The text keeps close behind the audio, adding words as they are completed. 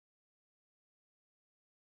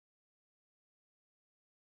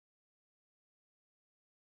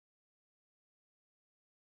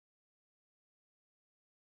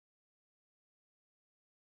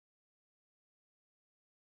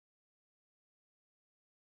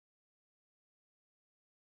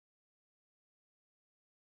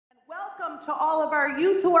welcome to all of our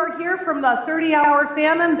youth who are here from the 30-hour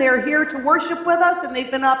famine. They're here to worship with us, and they've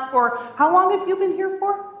been up for, how long have you been here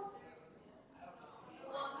for?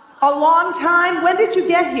 A long time. When did you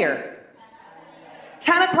get here?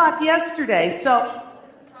 10 o'clock yesterday. So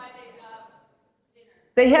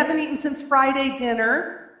they haven't eaten since Friday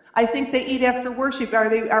dinner. I think they eat after worship.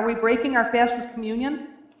 Are we breaking our fast with communion?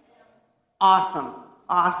 Awesome.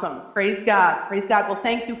 Awesome. Praise God. Praise God. Well,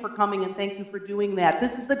 thank you for coming and thank you for doing that.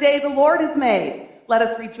 This is the day the Lord has made. Let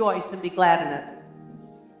us rejoice and be glad in it.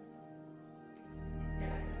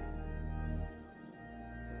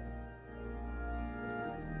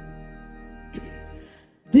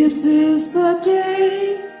 This is the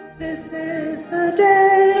day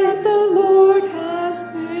that the Lord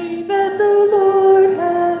has made,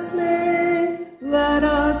 Let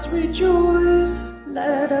us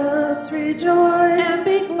rejoice, and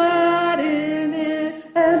be glad in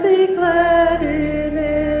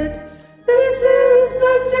it, This is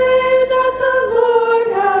the day that the Lord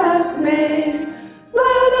has made.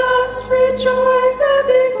 Let us rejoice and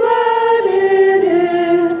be glad in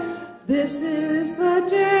it. This is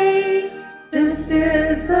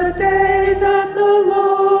the day that the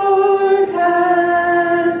Lord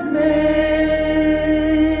has made.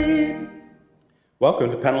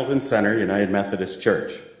 Welcome to Pendleton Center United Methodist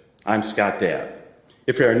Church. I'm Scott Dabb.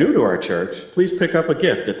 If you are new to our church, please pick up a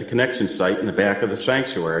gift at the connection site in the back of the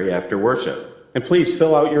sanctuary after worship. And please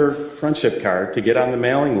fill out your friendship card to get on the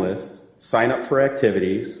mailing list, sign up for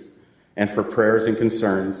activities, and for prayers and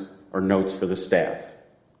concerns or notes for the staff.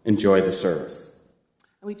 Enjoy the service.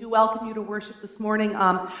 And we do welcome you to worship this morning.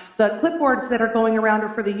 The clipboards that are going around are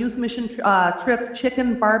for the Youth Mission Trip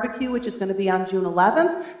Chicken Barbecue, which is going to be on June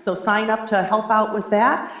 11th. So sign up to help out with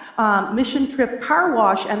that. Mission Trip Car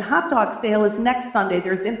Wash and Hot Dog Sale is next Sunday.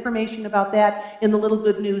 There's information about that in the Little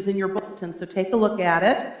Good News in your bulletin, so take a look at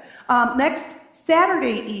it. Next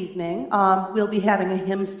Saturday evening, we'll be having a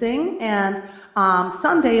hymn sing, and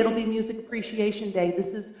Sunday it'll be Music Appreciation Day. This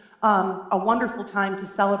is a wonderful time to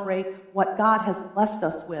celebrate what God has blessed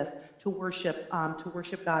us with to worship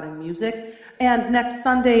God in music. And next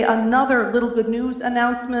Sunday, another Little Good News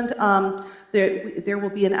announcement. There will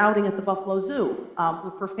be an outing at the Buffalo Zoo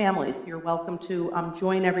for families. You're welcome to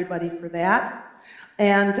join everybody for that.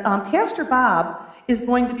 And Pastor Bob is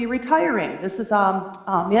going to be retiring. This is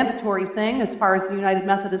a mandatory thing as far as the United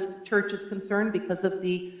Methodist Church is concerned because of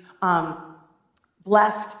the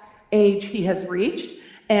blessed age he has reached.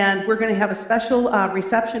 And we're going to have a special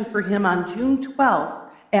reception for him on June 12th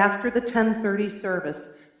after the 10:30 service.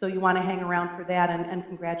 So you want to hang around for that and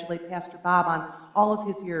congratulate Pastor Bob on all of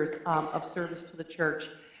his years of service to the church.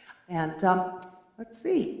 And let's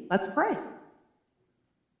pray.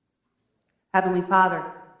 Heavenly Father,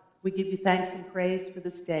 we give you thanks and praise for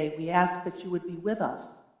this day. We ask that you would be with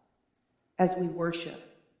us as we worship.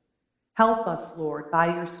 Help us, Lord,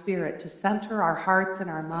 by your Spirit to center our hearts and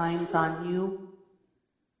our minds on you,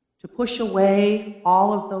 to push away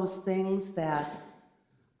all of those things that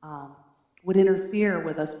would interfere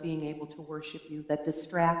with us being able to worship you, that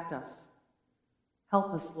distract us.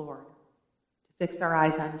 Help us, Lord, to fix our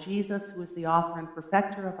eyes on Jesus, who is the author and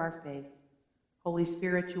perfecter of our faith. Holy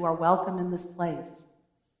Spirit, you are welcome in this place.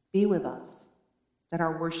 Be with us, that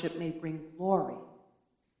our worship may bring glory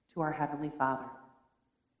to our Heavenly Father.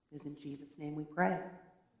 It is in Jesus' name we pray.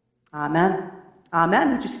 Amen.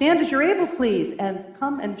 Amen. Would you stand as you're able, please, and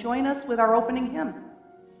come and join us with our opening hymn.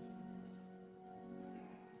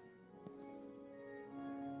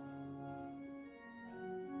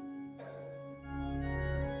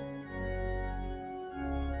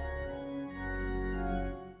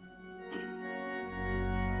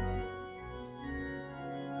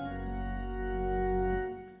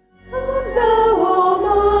 Come, thou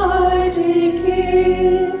Almighty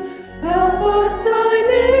King, help us thy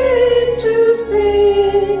name to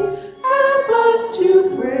sing, help us to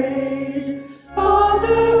praise,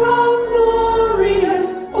 Father all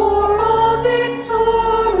glorious, or all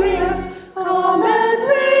victorious, come and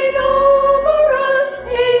reign over us,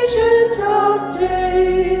 Ancient of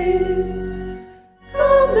Days.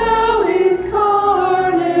 Come, thou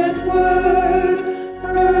incarnate Word,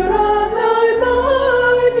 gird on thy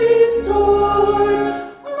mighty sword,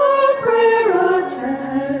 our prayer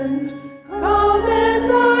attend. Come and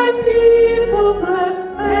thy people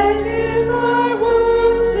bless, and give our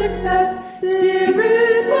word success.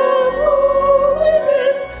 Spirit of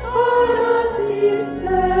holiness, on us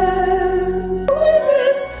descend.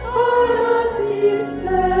 Holiness, on us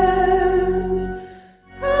descend.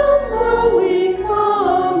 Come, Holy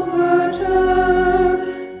Comforter,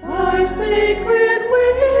 thy sacred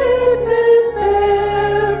witness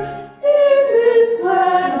bear in this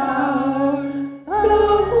glad hour.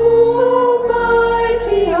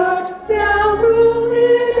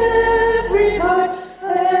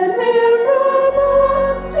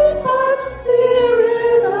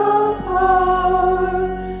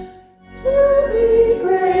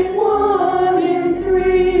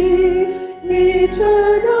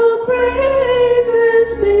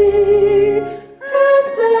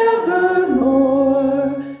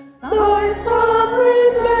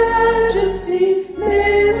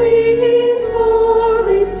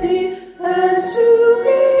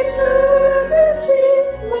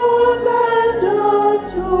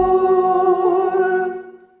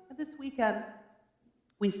 weekend,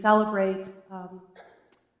 we celebrate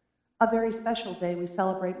a very special day. We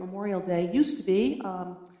celebrate Memorial Day. It used to be,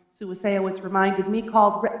 Sue Wasea was reminded me,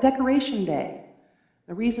 called Decoration Day.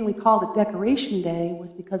 The reason we called it Decoration Day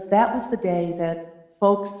was because that was the day that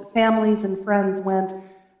folks, families, and friends went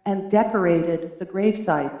and decorated the grave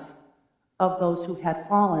sites of those who had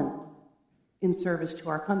fallen in service to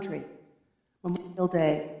our country. Memorial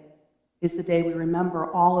Day is the day we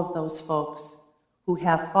remember all of those folks who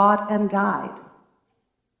have fought and died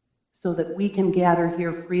so that we can gather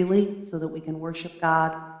here freely, so that we can worship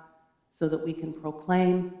God, so that we can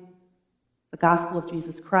proclaim the gospel of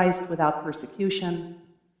Jesus Christ without persecution.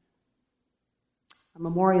 On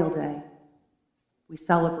Memorial Day, we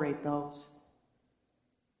celebrate those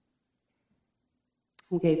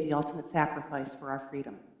who gave the ultimate sacrifice for our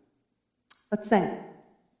freedom. Let's sing.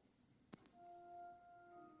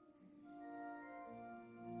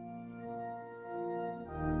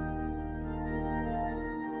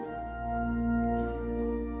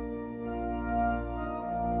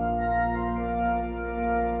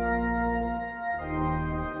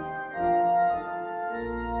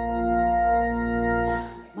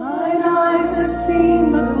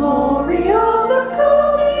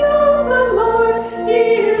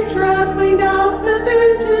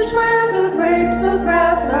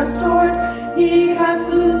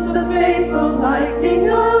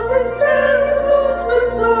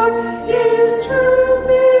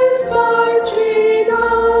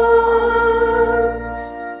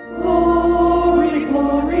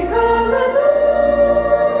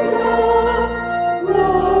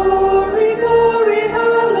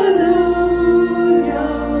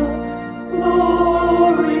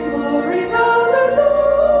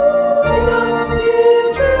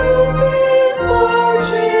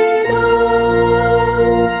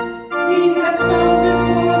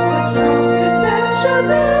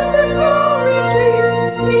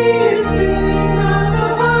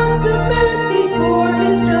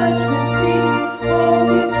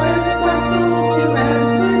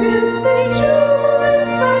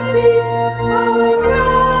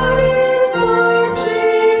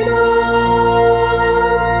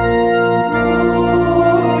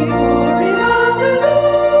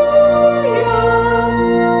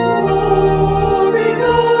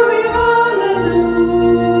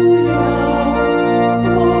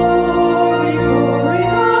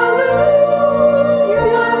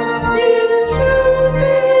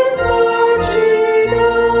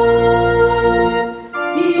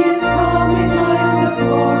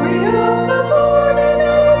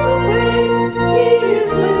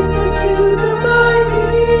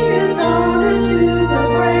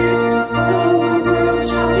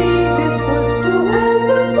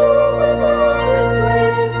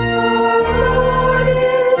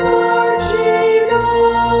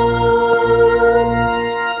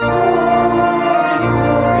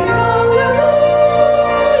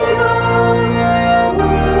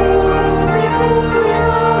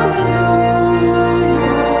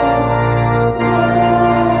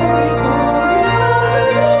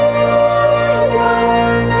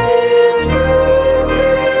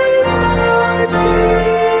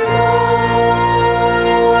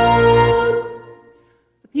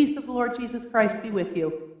 Christ be with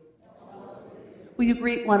you. Will you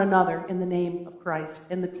greet one another in the name of Christ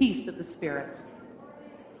and the peace of the Spirit?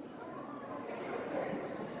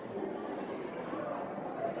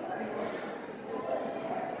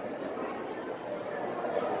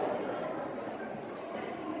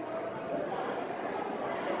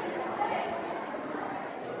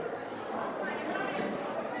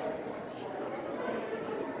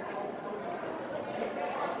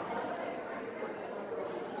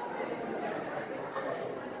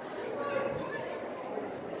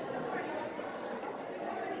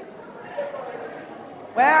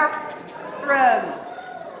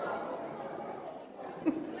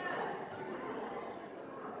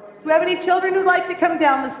 Do we have any children who'd like to come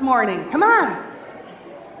down this morning? Come on.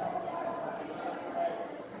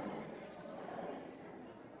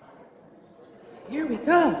 Here we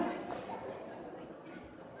go.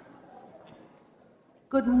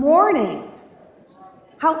 Good morning.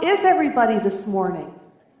 How is everybody this morning?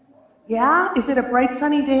 Yeah? Is it a bright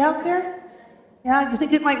sunny day out there? Yeah? You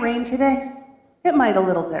think it might rain today? It might a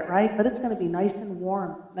little bit, right? But it's going to be nice and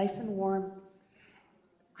warm. Nice and warm.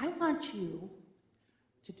 I want you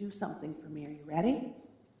to do something for me. Are you ready?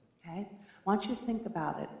 Okay. I want you to think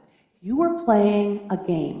about it. You were playing a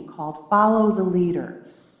game called Follow the Leader.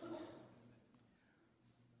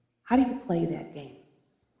 How do you play that game?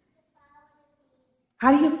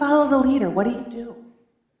 How do you follow the leader? What do?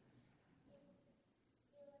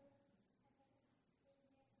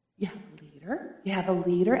 You have a leader. You have a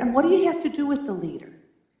leader. And what do you have to do with the leader?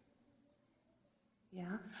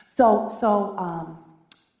 Yeah. So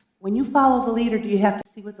when you follow the leader, do you have to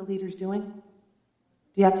see what the leader's doing? Do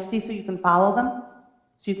you have to see so you can follow them?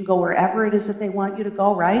 So you can go wherever it is that they want you to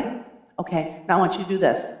go, right? Okay, now I want you to do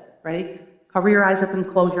this. Ready? Cover your eyes up and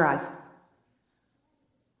close your eyes.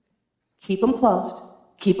 Keep them closed.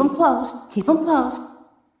 Keep them closed. Keep them closed.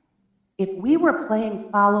 If we were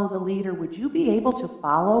playing follow the leader, would you be able to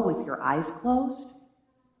follow with your eyes closed?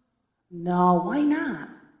 No, why not?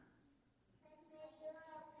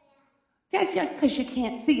 That's because you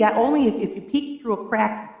can't see. Yeah, only if you peek through a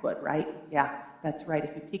crack, you could, right? Yeah, that's right,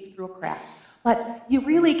 if you peek through a crack. But you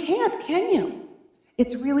really can't, can you?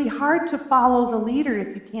 It's really hard to follow the leader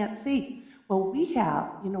if you can't see. Well, we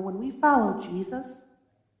have, when we follow Jesus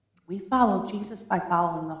by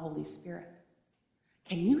following the Holy Spirit.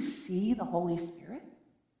 Can you see the Holy Spirit?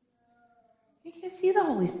 You can't see the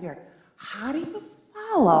Holy Spirit. How do you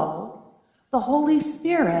follow the Holy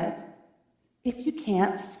Spirit if you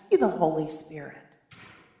can't see the Holy Spirit?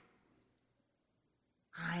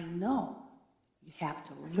 I know. You have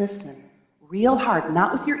to listen real hard,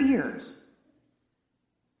 not with your ears.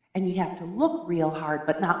 And you have to look real hard,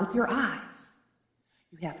 but not with your eyes.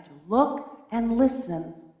 You have to look and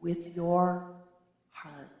listen with your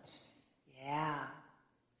heart. Yeah.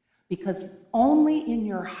 Because it's only in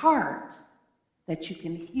your heart that you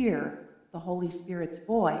can hear the Holy Spirit's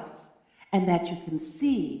voice and that you can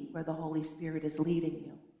see where the Holy Spirit is leading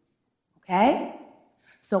you. Okay?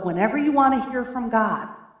 So whenever you want to hear from God,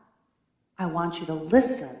 I want you to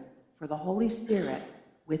listen for the Holy Spirit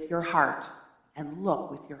with your heart and look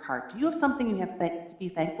with your heart. Do you have something you have to be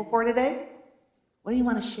thankful for today? What do you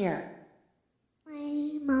want to share?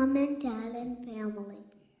 My mom and dad and family.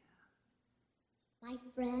 My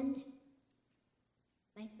friends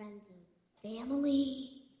and family.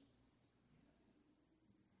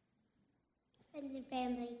 Friends and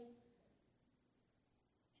family.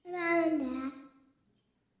 My mom and dad.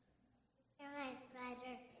 And my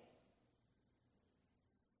brother.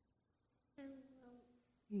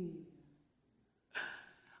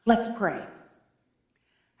 Let's pray.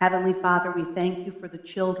 Heavenly Father, we thank you for the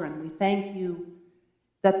children. We thank you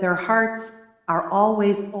that their hearts are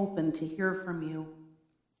always open to hear from you.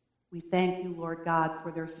 We thank you, Lord God,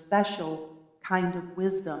 for their special kind of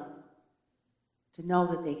wisdom to know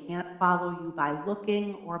that they can't follow you by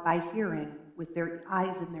looking or by hearing with their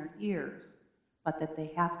eyes and their ears, but that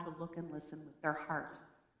they have to look and listen with their heart.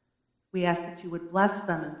 We ask that you would bless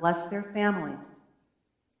them and bless their families.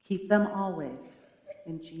 Keep them always.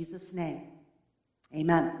 In Jesus' name,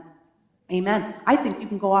 amen. Amen. I think you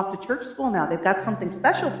can go off to church school now. They've got something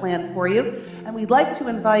special planned for you. And we'd like to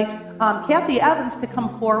invite Kathy Evans to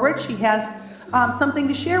come forward. She has something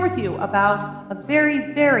to share with you about a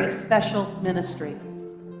very, very special ministry.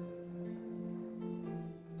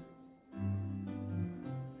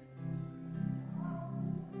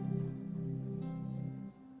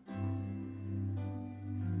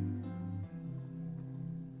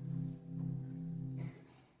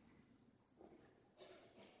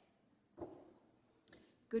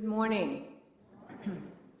 Good morning.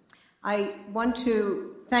 I want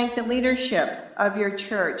to thank the leadership of your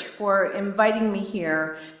church for inviting me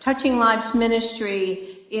here. Touching Lives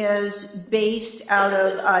Ministry is based out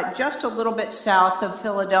of just a little bit south of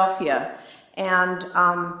Philadelphia. And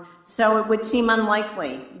so it would seem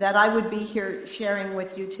unlikely that I would be here sharing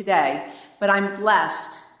with you today. But I'm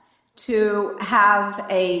blessed to have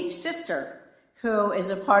a sister who is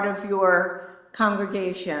a part of your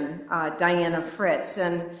congregation, Diana Fritz,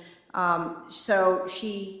 and so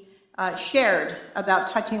she shared about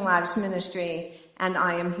Touching Lives Ministry, and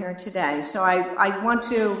I am here today. So I want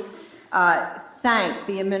to thank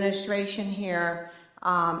the administration here,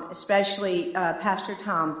 especially Pastor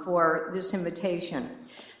Tom, for this invitation.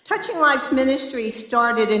 Touching Lives Ministry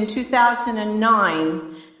started in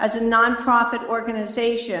 2009 as a nonprofit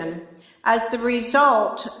organization as the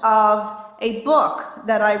result of a book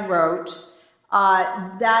that I wrote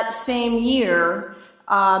that same year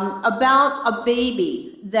about a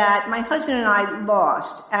baby that my husband and I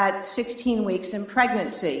lost at 16 weeks in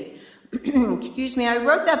pregnancy. Excuse me, I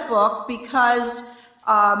wrote that book because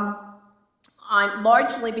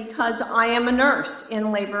largely because I am a nurse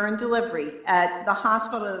in labor and delivery at the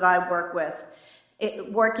hospital that I work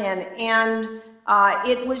in, and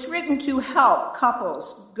it was written to help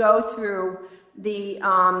couples go through the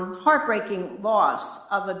heartbreaking loss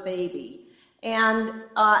of a baby. And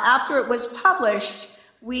after it was published,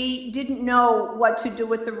 we didn't know what to do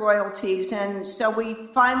with the royalties, and so we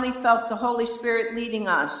finally felt the Holy Spirit leading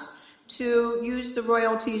us to use the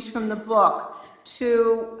royalties from the book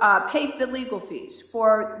to pay the legal fees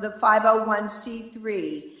for the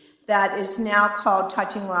 501c3 that is now called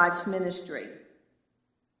Touching Lives Ministry.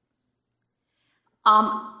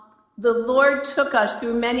 The Lord took us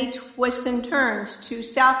through many twists and turns to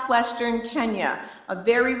southwestern Kenya, a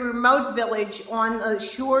very remote village on the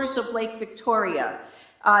shores of Lake Victoria.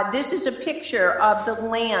 This is a picture of the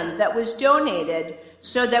land that was donated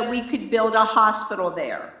so that we could build a hospital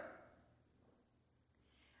there.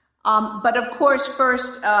 But of course,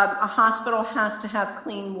 first, a hospital has to have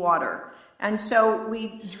clean water. And so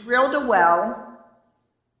we drilled a well,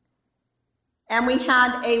 and we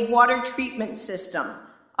had a water treatment system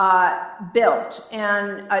built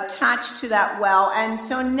and attached to that well. And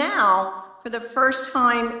so now, for the first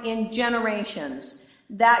time in generations,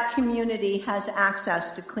 that community has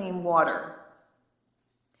access to clean water.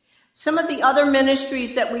 Some of the other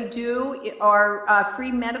ministries that we do are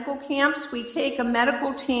free medical camps. We take a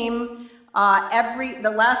medical team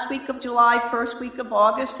the last week of July, first week of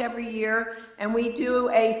August every year, and we do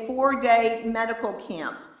a 4-day medical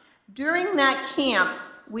camp. During that camp,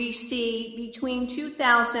 we see between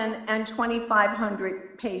 2,000 and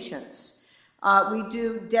 2,500 patients. We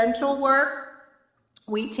do dental work.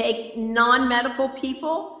 We take non-medical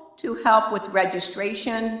people to help with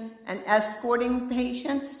registration and escorting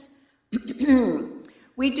patients.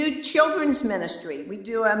 We do children's ministry. We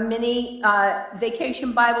do a mini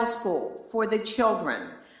vacation Bible school for the children.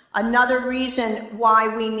 Another reason why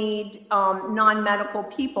we need non-medical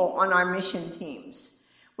people on our mission teams.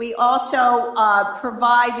 We also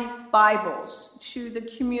provide Bibles to the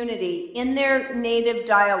community in their native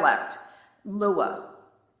dialect, Lua.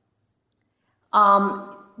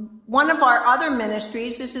 One of our other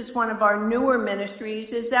ministries, this is one of our newer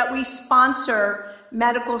ministries, is that we sponsor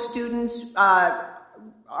medical students,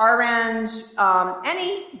 RNs,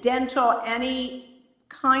 any dental, any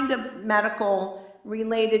kind of medical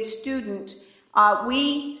related student.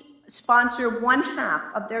 We sponsor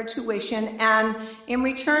 1/2 of their tuition, and in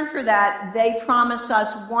return for that, they promise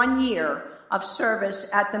us 1 year of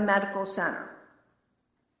service at the medical center.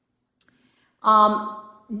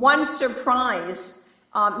 One surprise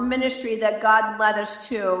ministry that God led us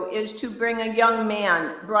to is to bring a young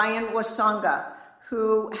man, Brian Wasonga,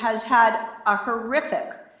 who has had a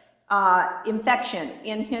horrific infection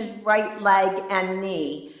in his right leg and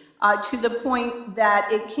knee, to the point that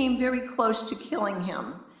it came very close to killing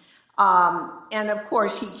him. And of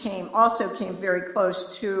course, he also came very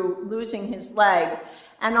close to losing his leg.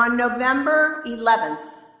 And on November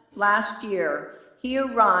 11th last year, he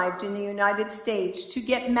arrived in the United States to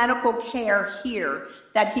get medical care here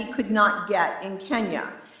that he could not get in Kenya.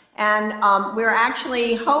 And we're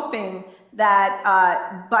actually hoping that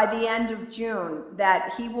by the end of June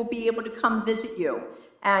that he will be able to come visit you,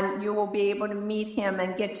 and you will be able to meet him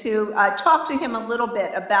and get to talk to him a little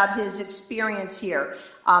bit about his experience here.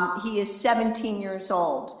 He is 17 years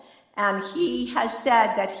old, and he has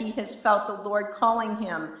said that he has felt the Lord calling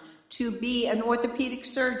him to be an orthopedic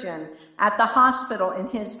surgeon at the hospital in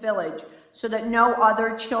his village so that no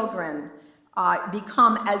other children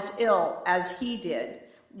become as ill as he did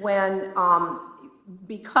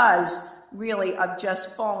because really of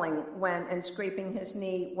just falling and scraping his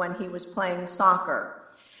knee when he was playing soccer.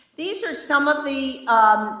 These are some of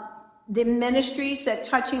the ministries that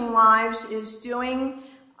Touching Lives is doing.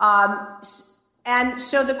 And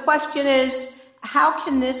so the question is, how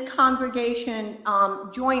can this congregation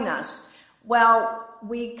join us? Well,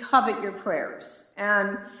 we covet your prayers.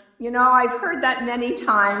 And, I've heard that many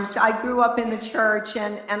times. I grew up in the church,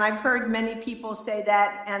 and I've heard many people say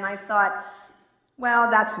that, and I thought,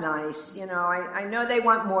 well, that's nice. I know they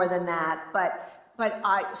want more than that, but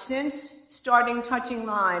since starting Touching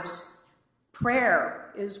Lives,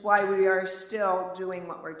 prayer is why we are still doing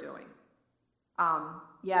what we're doing.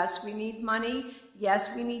 Yes, we need money. Yes,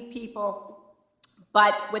 we need people.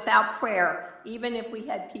 But without prayer, even if we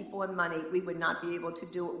had people and money, we would not be able to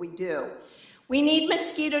do what we do. We need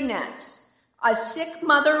mosquito nets. A sick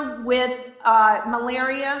mother with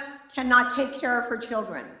malaria cannot take care of her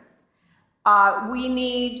children. We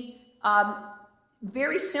need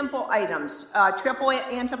very simple items, triple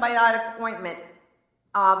antibiotic ointment.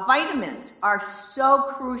 Vitamins are so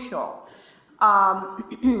crucial.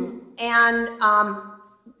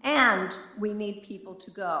 And we need people to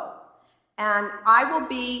go. And I will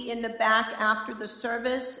be in the back after the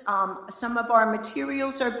service. Some of our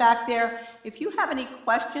materials are back there. If you have any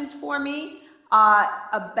questions for me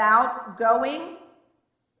about going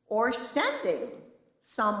or sending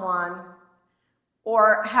someone,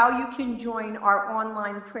 or how you can join our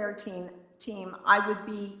online prayer team, I would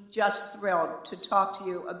be just thrilled to talk to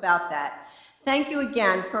you about that. Thank you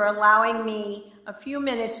again for allowing me a few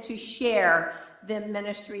minutes to share the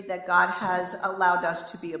ministry that God has allowed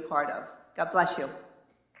us to be a part of. God bless you.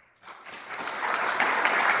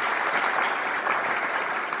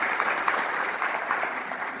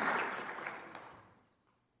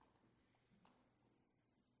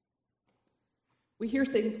 We hear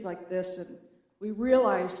things like this and we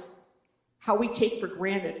realize how we take for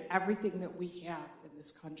granted everything that we have in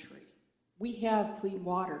this country. We have clean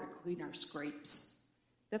water to clean our scrapes.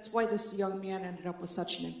 That's why this young man ended up with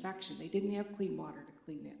such an infection. They didn't have clean water to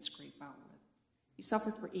clean that scrape out with. He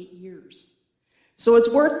suffered for 8 years. So as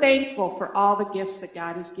we're thankful for all the gifts that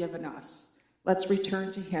God has given us, let's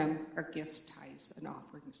return to him our gifts, tithes, and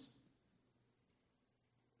offerings.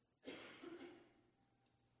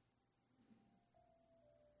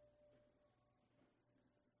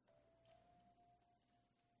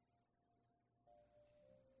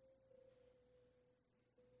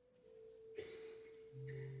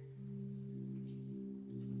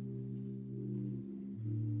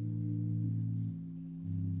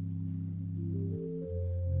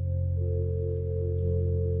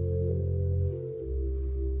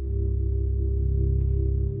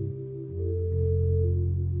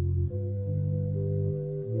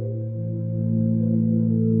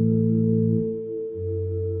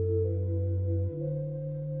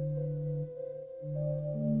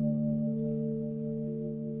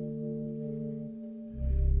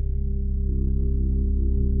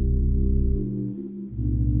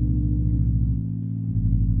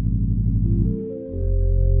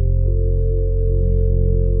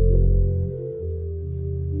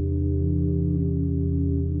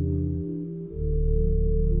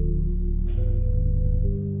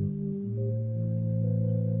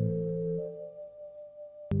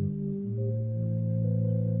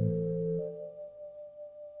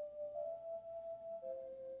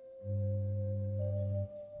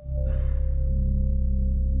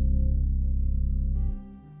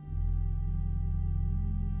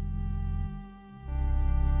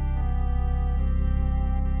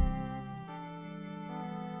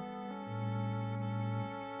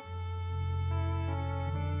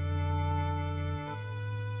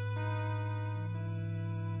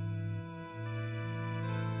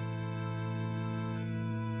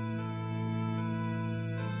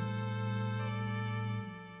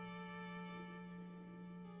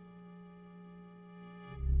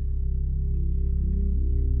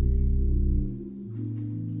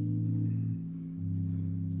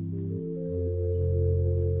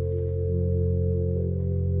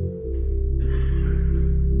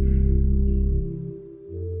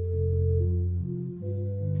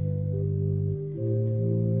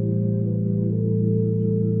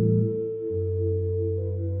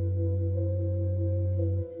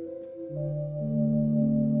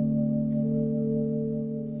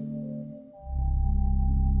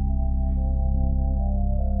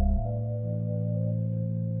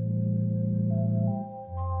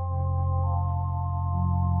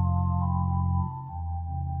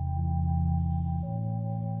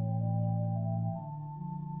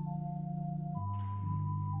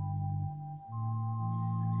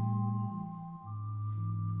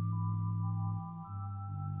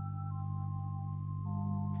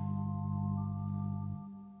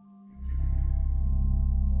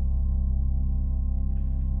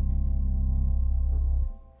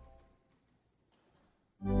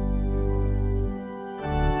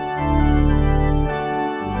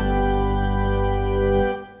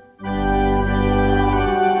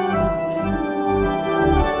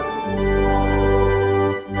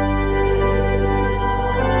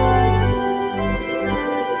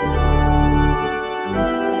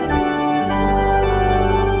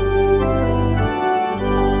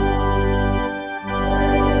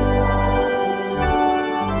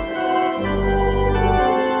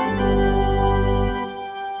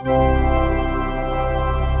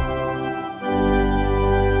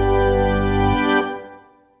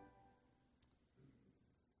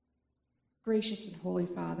 Gracious and Holy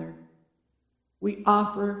Father, we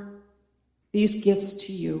offer these gifts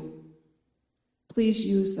to you. Please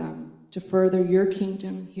use them to further your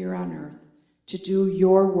kingdom here on earth, to do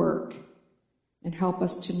your work, and help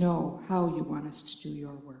us to know how you want us to do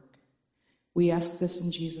your work. We ask this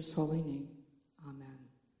in Jesus' holy name. Amen.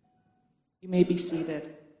 You may be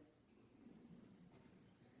seated.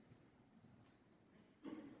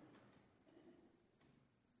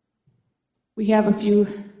 We have a few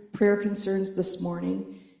prayer concerns this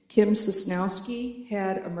morning. Kim Sosnowski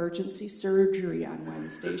had emergency surgery on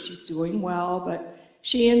Wednesday. She's doing well, but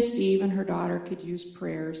she and Steve and her daughter could use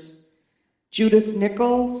prayers. Judith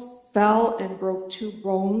Nichols fell and broke 2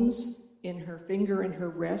 bones in her finger and her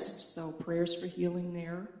wrist, so prayers for healing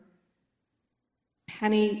there.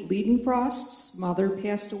 Penny Liedenfrost's mother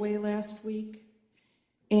passed away last week.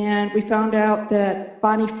 And we found out that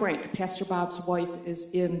Bonnie Frank, Pastor Bob's wife,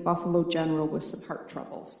 is in Buffalo General with some heart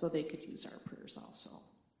troubles, so they could use our prayers also.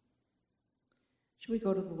 Should we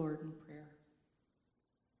go to the Lord in prayer?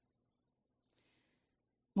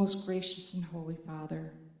 Most gracious and holy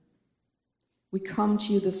Father, we come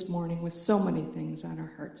to you this morning with so many things on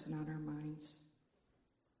our hearts and on our minds.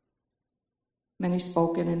 Many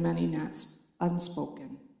spoken and many not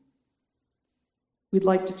unspoken. We'd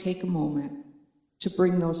like to take a moment to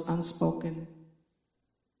bring those unspoken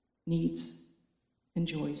needs and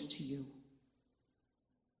joys to you.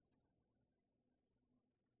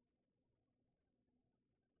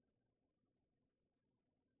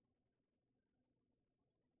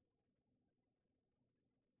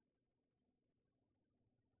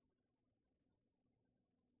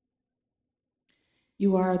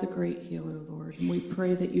 You are the great healer, Lord, and we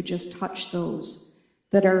pray that you just touch those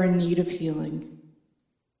that are in need of healing.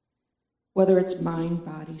 Whether it's mind,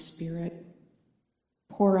 body, spirit,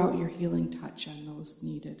 pour out your healing touch on those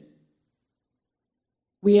needed.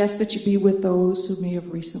 We ask that you be with those who may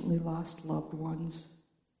have recently lost loved ones.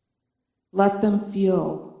 Let them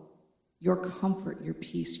feel your comfort, your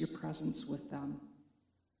peace, your presence with them.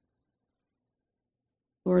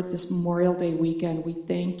 Lord, this Memorial Day weekend, we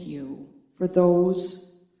thank you for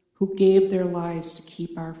those who gave their lives to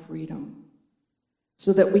keep our freedom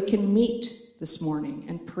so that we can meet this morning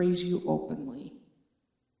and praise you openly.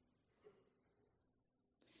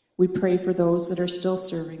 We pray for those that are still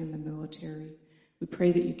serving in the military. We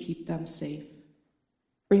pray that you keep them safe.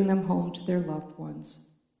 Bring them home to their loved ones.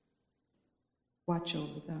 Watch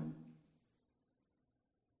over them.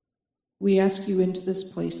 We ask you into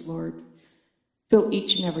this place, Lord. Fill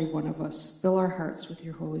each and every one of us. Fill our hearts with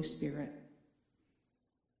your Holy Spirit.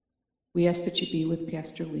 We ask that you be with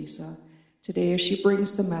Pastor Lisa today as she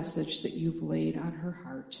brings the message that you've laid on her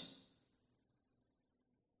heart.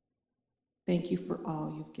 Thank you for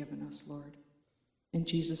all you've given us, Lord. In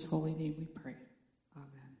Jesus' holy name we pray.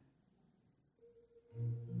 Amen.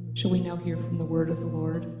 Shall we now hear from the word of the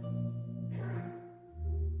Lord?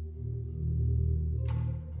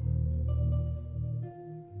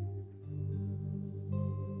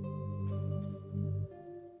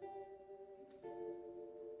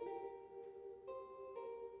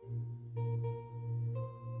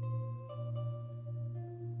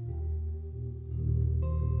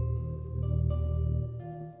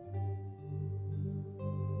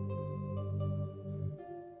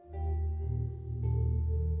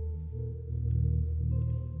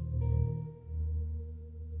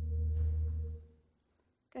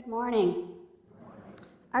 Good morning.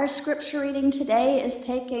 Our scripture reading today is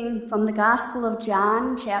taken from the Gospel of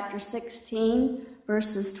John, chapter 16,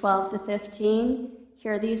 verses 12 to 15.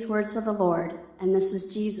 Hear these words of the Lord, and this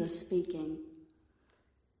is Jesus speaking.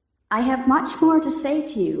 I have much more to say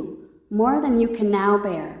to you, more than you can now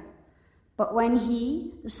bear. But when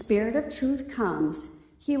he, the Spirit of truth, comes,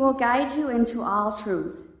 he will guide you into all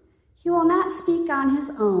truth. He will not speak on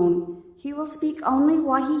his own. He will speak only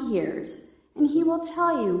what he hears, and he will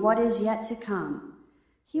tell you what is yet to come.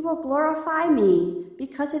 He will glorify me,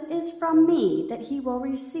 because it is from me that he will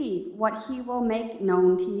receive what he will make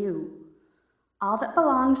known to you. All that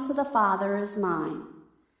belongs to the Father is mine.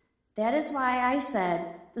 That is why I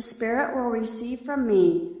said, the Spirit will receive from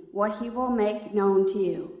me what he will make known to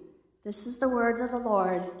you. This is the word of the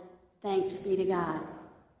Lord. Thanks be to God.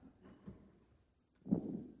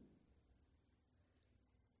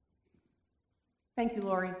 Thank you,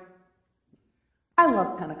 Lori. I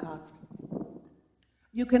love Pentecost.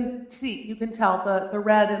 You can tell the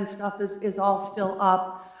red and stuff is all still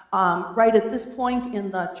up. Right at this point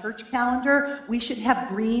in the church calendar, we should have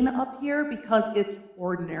green up here because it's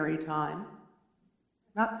ordinary time.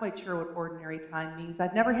 Not quite sure what ordinary time means.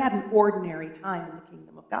 I've never had an ordinary time in the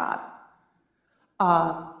kingdom of God.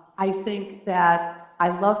 I think that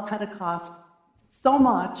I love Pentecost so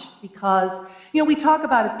much because, we talk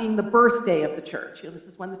about it being the birthday of the church. This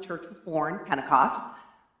is when the church was born, Pentecost.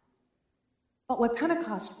 But what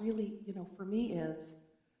Pentecost really, for me is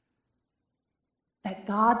that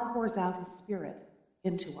God pours out his Spirit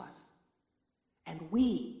into us. And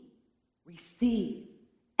we receive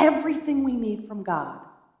everything we need from God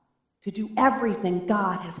to do everything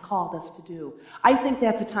God has called us to do. I think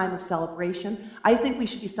that's a time of celebration. I think we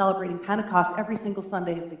should be celebrating Pentecost every single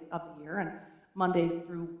Sunday of the year, and Monday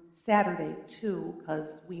through Saturday too,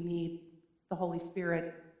 because we need the Holy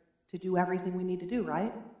Spirit to do everything we need to do,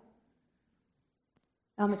 right?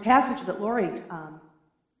 Now, in the passage that Lori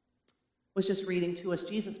was just reading to us,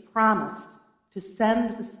 Jesus promised to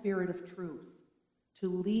send the Spirit of truth to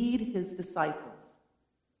lead his disciples.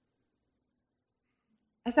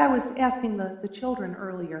 As I was asking the children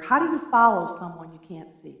earlier, how do you follow someone you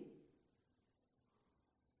can't see?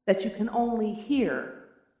 That you can only hear,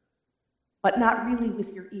 but not really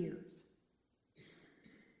with your ears.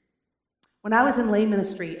 When I was in lay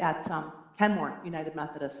ministry at Kenmore United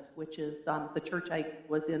Methodist, which is the church I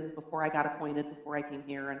was in before I got appointed, before I came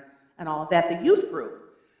here, and all of that, the youth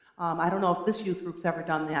group, I don't know if this youth group's ever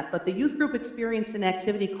done that, but the youth group experienced an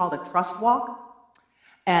activity called a trust walk.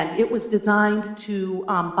 And it was designed to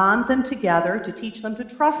bond them together, to teach them to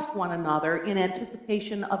trust one another in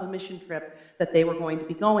anticipation of a mission trip that they were going to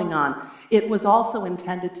be going on. It was also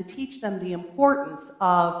intended to teach them the importance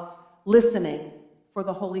of listening for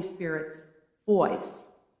the Holy Spirit's voice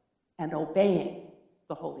and obeying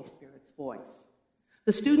the Holy Spirit's voice.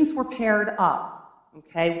 The students were paired up,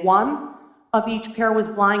 okay? One of each pair was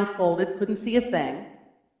blindfolded, couldn't see a thing,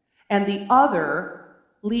 and the other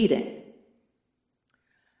leading.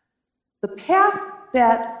 The path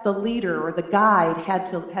that the leader or the guide had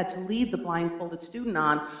to lead the blindfolded student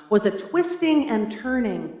on was a twisting and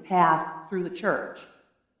turning path through the church.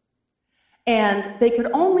 And they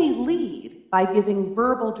could only lead by giving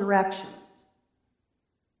verbal directions.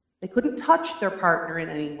 They couldn't touch their partner in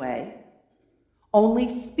any way,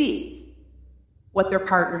 only speak what their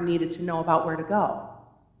partner needed to know about where to go.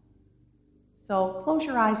 So close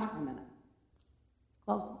your eyes for a minute.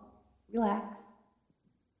 Close them. Relax.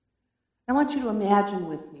 I want you to imagine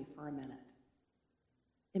with me for a minute.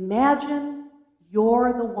 Imagine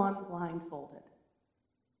you're the one blindfolded.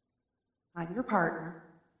 I'm your partner.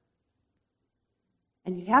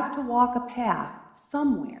 And you have to walk a path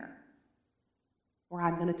somewhere where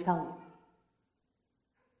I'm going to tell you.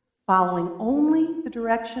 Following only the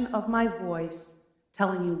direction of my voice,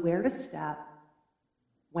 telling you where to step,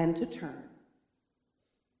 when to turn.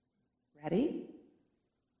 Ready?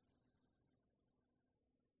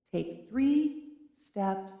 Take 3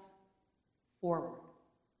 steps forward.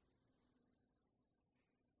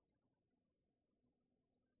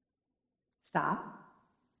 Stop.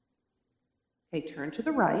 Okay, turn to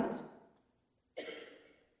the right.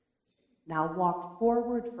 Now walk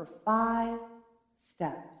forward for 5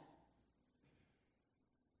 steps.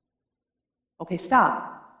 Okay,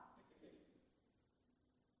 stop.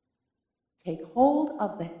 Take hold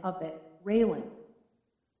of the railing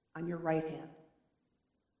on your right hand.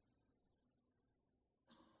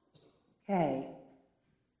 Okay,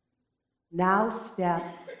 now step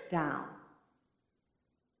down.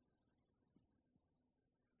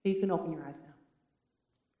 Okay, you can open your eyes now.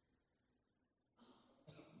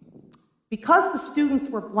 Because the students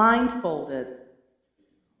were blindfolded,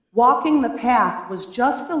 walking the path was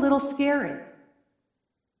just a little scary.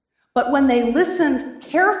 But when they listened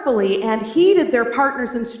carefully and heeded their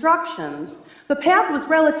partner's instructions, the path was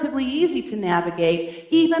relatively easy to navigate,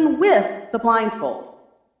 even with the blindfold.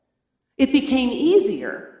 It became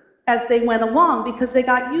easier as they went along because they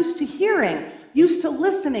got used to hearing, used to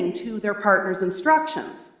listening to their partner's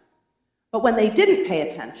instructions. But when they didn't pay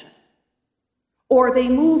attention, or they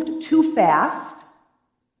moved too fast,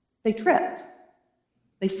 they tripped.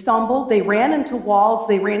 They stumbled, they ran into walls,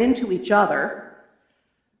 they ran into each other.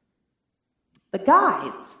 The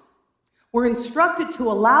guides were instructed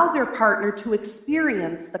to allow their partner to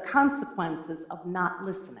experience the consequences of not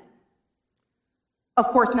listening. Of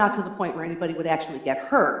course, not to the point where anybody would actually get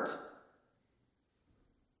hurt.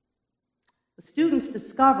 The students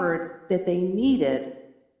discovered that they needed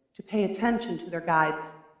to pay attention to their guide's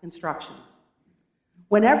instructions.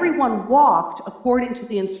 When everyone walked according to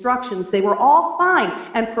the instructions, they were all fine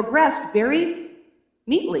and progressed very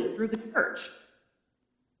neatly through the church.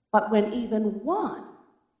 But when even one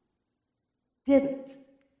didn't,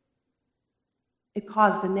 it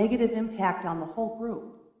caused a negative impact on the whole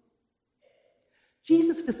group.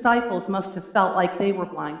 Jesus' disciples must have felt like they were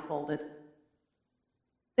blindfolded.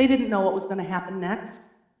 They didn't know what was going to happen next.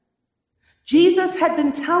 Jesus had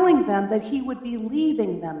been telling them that he would be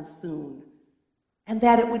leaving them soon, and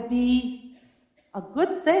that it would be a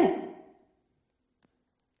good thing.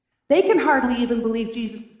 They can hardly even believe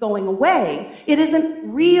Jesus is going away. It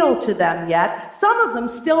isn't real to them yet. Some of them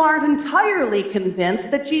still aren't entirely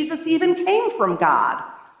convinced that Jesus even came from God,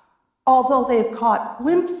 although they've caught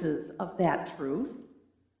glimpses of that truth,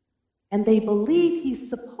 and they believe he's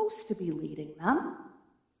supposed to be leading them.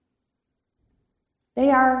 They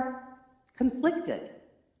are conflicted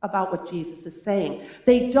about what Jesus is saying.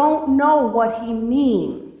 They don't know what he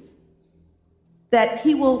means, that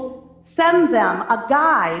he will send them a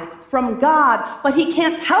guide from God, but he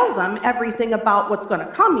can't tell them everything about what's going to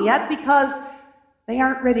come yet because they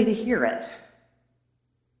aren't ready to hear it.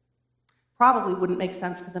 Probably wouldn't make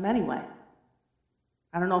sense to them anyway.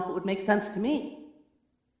 I don't know if it would make sense to me.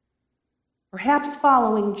 Perhaps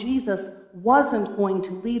following Jesus wasn't going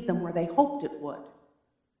to lead them where they hoped it would.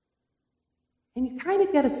 Can you kind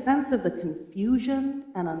of get a sense of the confusion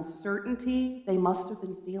and uncertainty they must have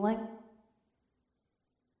been feeling?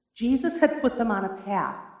 Jesus had put them on a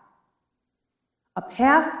path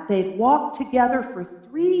they'd walked together for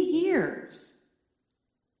 3 years.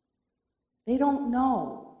 They don't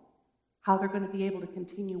know how they're going to be able to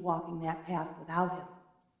continue walking that path without him.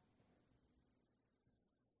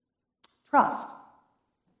 Trust.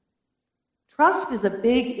 Trust is a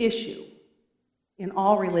big issue in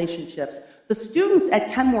all relationships. The students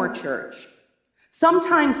at Kenmore Church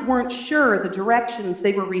sometimes weren't sure the directions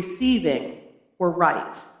they were receiving were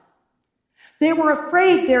right. They were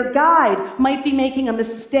afraid their guide might be making a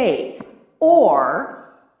mistake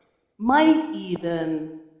or might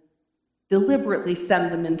even deliberately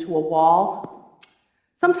send them into a wall.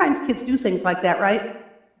 Sometimes kids do things like that, right?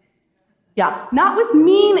 Yeah, not with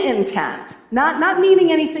mean intent, not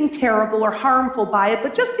meaning anything terrible or harmful by it,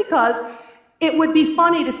 but just because it would be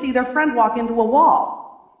funny to see their friend walk into a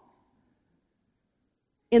wall.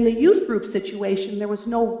 In the youth group situation, there was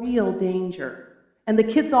no real danger, and the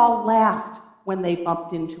kids all laughed when they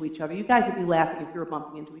bumped into each other. You guys would be laughing if you were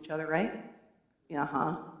bumping into each other, right?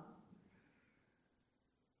 Yeah,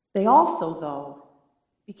 They also, though,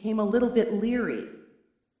 became a little bit leery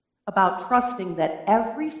about trusting that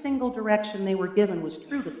every single direction they were given was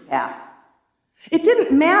true to the path. It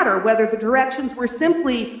didn't matter whether the directions were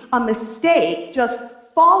simply a mistake, just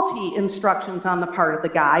faulty instructions on the part of the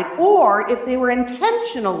guide, or if they were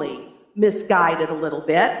intentionally misguided a little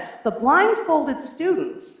bit. The blindfolded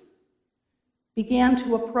students began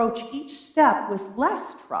to approach each step with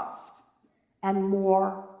less trust and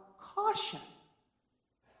more caution.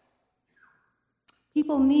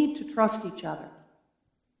 People need to trust each other.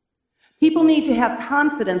 People need to have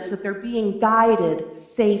confidence that they're being guided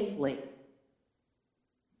safely.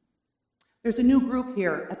 There's a new group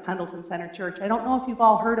here at Pendleton Center Church. I don't know if you've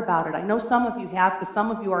all heard about it. I know some of you have because some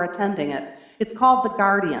of you are attending it. It's called the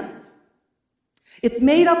Guardians. It's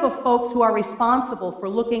made up of folks who are responsible for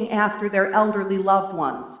looking after their elderly loved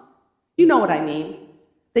ones. You know what I mean.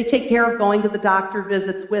 They take care of going to the doctor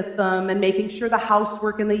visits with them and making sure the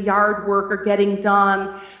housework and the yard work are getting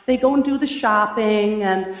done. They go and do the shopping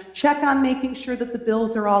and check on making sure that the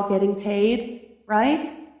bills are all getting paid, right?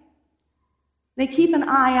 They keep an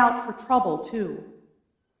eye out for trouble, too.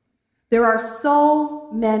 There are so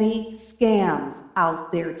many scams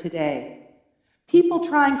out there today. People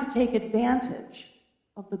trying to take advantage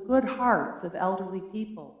of the good hearts of elderly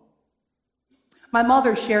people. My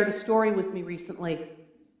mother shared a story with me recently.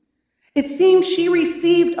 It seems she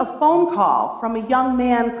received a phone call from a young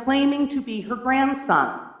man claiming to be her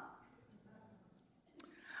grandson.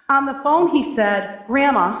 On the phone, he said,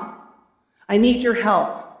 "Grandma, I need your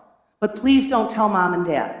help, but please don't tell Mom and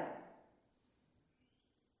Dad."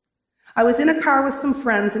 I was in a car with some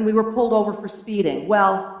friends and we were pulled over for speeding.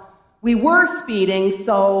 Well, we were speeding,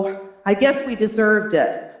 so I guess we deserved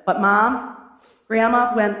it. But Mom,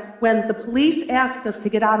 Grandma, when the police asked us to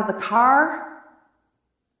get out of the car,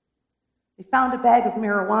 they found a bag of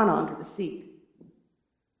marijuana under the seat. It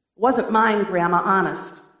wasn't mine, Grandma,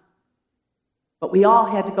 honest. But we all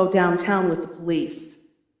had to go downtown with the police.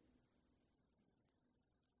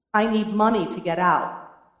 I need money to get out.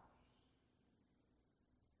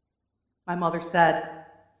 My mother said,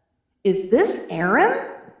 "Is this Aaron?"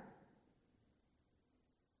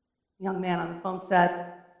 The young man on the phone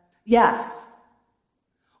said, "Yes."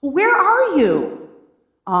 "Well, where are you?"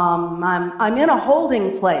 I'm in a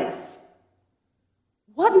holding place."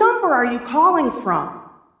 "What number are you calling from?"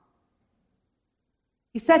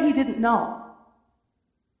 He said he didn't know.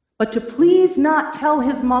 But to please not tell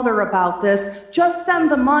his mother about this, just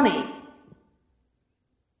send the money.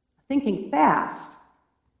 Thinking fast,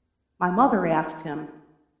 my mother asked him,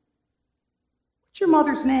 "What's your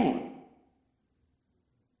mother's name?"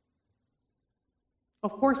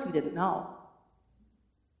 Of course he didn't know.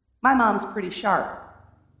 My mom's pretty sharp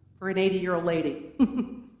for an 80-year-old lady.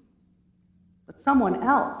 But someone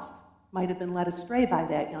else might have been led astray by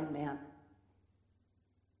that young man.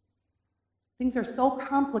 Things are so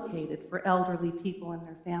complicated for elderly people and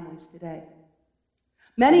their families today.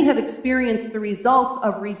 Many have experienced the results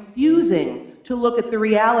of refusing to look at the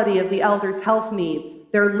reality of the elders' health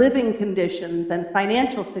needs, their living conditions, and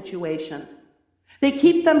financial situation. They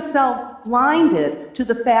keep themselves blinded to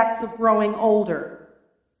the facts of growing older.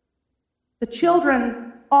 The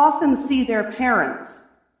children often see their parents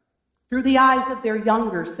through the eyes of their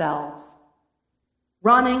younger selves,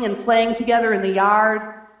 running and playing together in the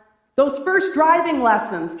yard. Those first driving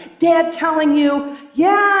lessons, Dad telling you,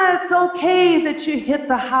 yeah, it's okay that you hit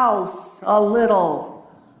the house a little.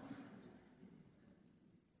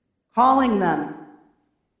 Calling them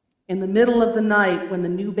in the middle of the night when the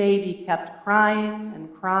new baby kept crying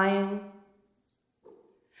and crying.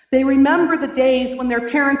 They remember the days when their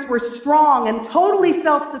parents were strong and totally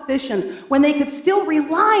self-sufficient, when they could still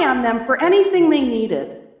rely on them for anything they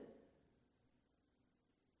needed.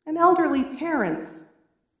 And elderly parents,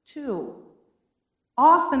 too,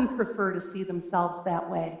 often prefer to see themselves that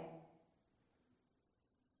way,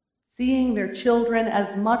 seeing their children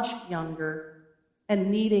as much younger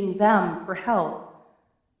and needing them for help.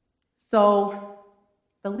 So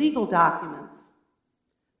the legal documents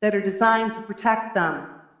that are designed to protect them,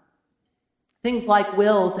 things like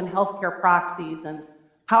wills and healthcare proxies and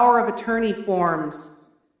power of attorney forms,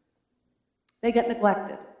 they get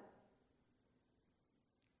neglected.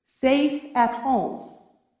 Safe at home,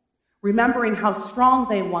 remembering how strong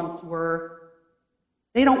they once were,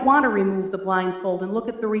 they don't want to remove the blindfold and look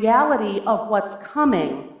at the reality of what's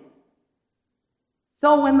coming.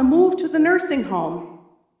 So when the move to the nursing home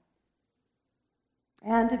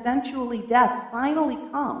and eventually death finally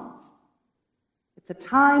comes, it's a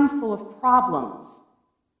time full of problems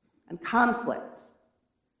and conflicts.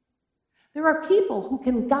 There are people who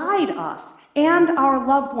can guide us and our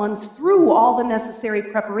loved ones through all the necessary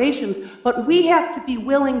preparations, but we have to be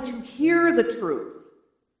willing to hear the truth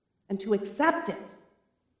and to accept it.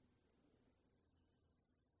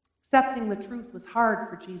 Accepting the truth was hard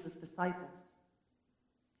for Jesus' disciples.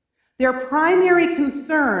 Their primary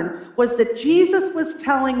concern was that Jesus was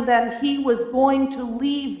telling them he was going to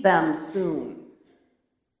leave them soon.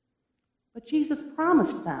 But Jesus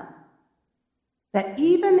promised them that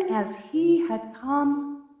even as he had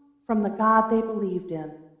come from the God they believed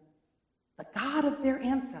in, the God of their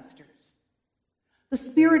ancestors, the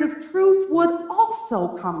Spirit of truth would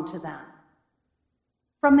also come to them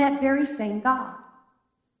from that very same God.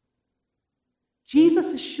 Jesus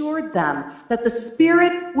assured them that the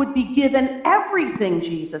Spirit would be given everything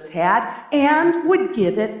Jesus had and would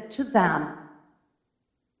give it to them.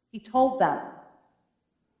 He told them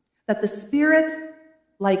that the Spirit,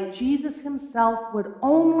 like Jesus himself, would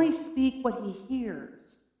only speak what he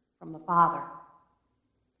hears from the Father.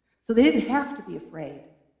 So they didn't have to be afraid.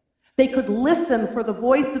 They could listen for the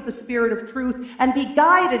voice of the Spirit of truth and be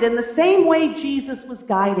guided in the same way Jesus was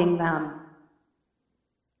guiding them.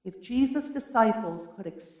 If Jesus' disciples could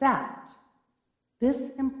accept this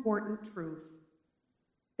important truth,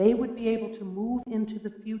 they would be able to move into the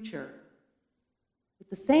future with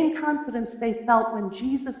the same confidence they felt when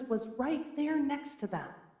Jesus was right there next to them,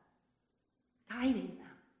 guiding them.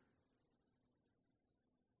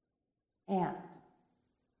 And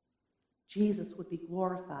Jesus would be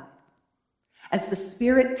glorified as the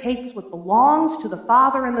Spirit takes what belongs to the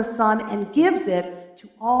Father and the Son and gives it to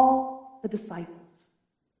all the disciples.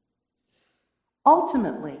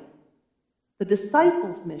 Ultimately, the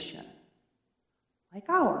disciples' mission, like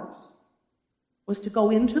ours, was to go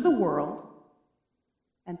into the world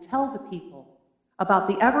and tell the people about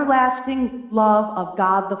the everlasting love of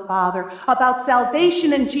God the Father, about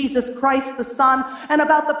salvation in Jesus Christ the Son, and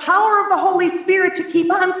about the power of the Holy Spirit to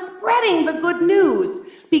keep on spreading the good news.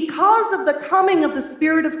 Because of the coming of the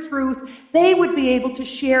Spirit of truth, they would be able to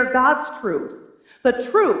share God's truth, the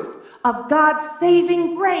truth of God's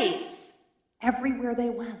saving grace, everywhere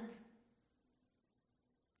they went.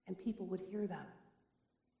 And people would hear them.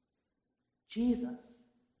 Jesus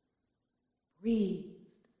breathed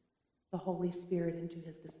the Holy Spirit into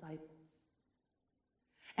his disciples.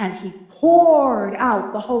 And he poured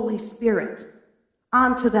out the Holy Spirit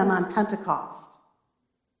onto them on Pentecost.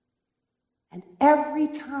 And every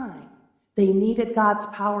time they needed God's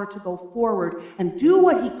power to go forward and do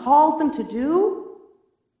what he called them to do,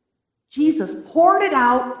 Jesus poured it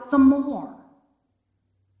out some more.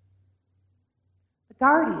 The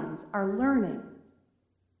guardians are learning.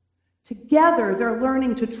 Together, they're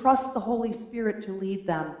learning to trust the Holy Spirit to lead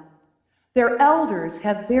them. Their elders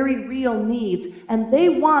have very real needs, and they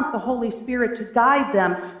want the Holy Spirit to guide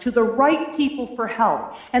them to the right people for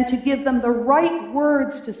help and to give them the right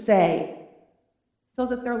words to say so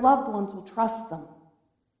that their loved ones will trust them.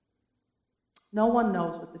 No one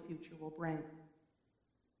knows what the future will bring.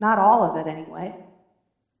 Not all of it, anyway.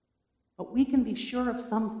 But we can be sure of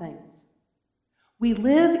some things. We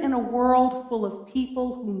live in a world full of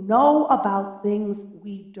people who know about things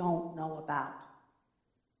we don't know about.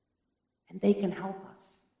 And they can help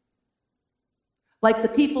us. like the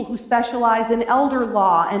people who specialize in elder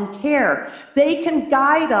law and care. They can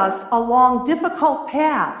guide us along difficult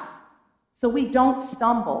paths so we don't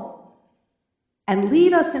stumble, and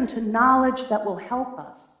lead us into knowledge that will help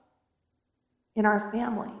us in our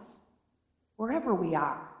families, wherever we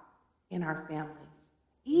are in our families.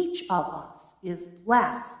 Each of us is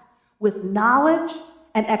blessed with knowledge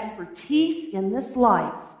and expertise in this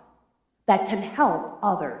life that can help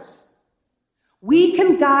others. We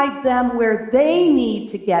can guide them where they need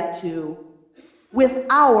to get to with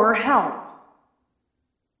our help.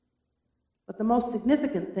 But the most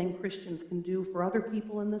significant thing Christians can do for other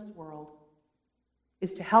people in this world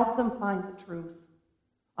is to help them find the truth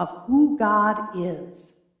of who God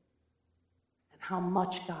is and how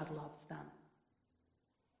much God loves them.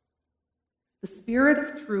 The Spirit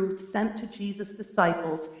of truth sent to Jesus'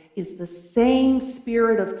 disciples is the same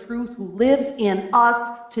Spirit of truth who lives in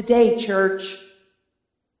us today, church.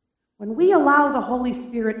 When we allow the Holy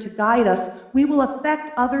Spirit to guide us, we will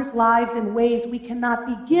affect others' lives in ways we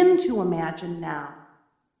cannot begin to imagine now.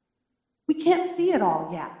 We can't see it all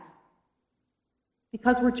yet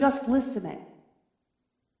because we're just listening,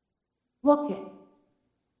 looking,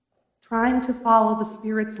 trying to follow the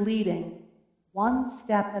Spirit's leading one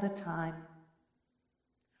step at a time.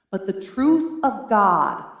 But the truth of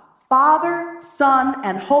God, Father, Son,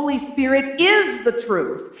 and Holy Spirit is the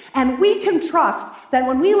truth. And we can trust that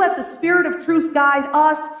when we let the Spirit of truth guide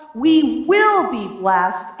us, we will be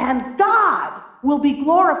blessed and God will be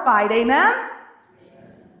glorified. Amen?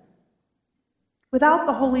 Without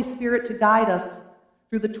the Holy Spirit to guide us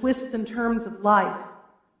through the twists and turns of life,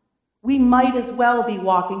 we might as well be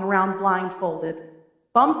walking around blindfolded,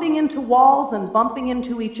 bumping into walls and bumping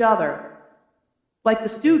into each other, like the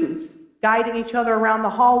students guiding each other around the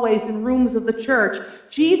hallways and rooms of the church.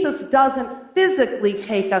 Jesus doesn't physically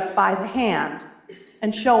take us by the hand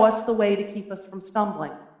and show us the way to keep us from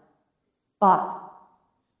stumbling, but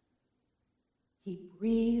he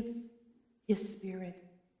breathes his Spirit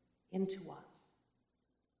into us.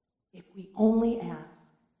 If we only ask,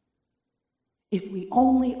 if we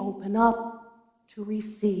only open up to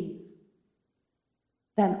receive,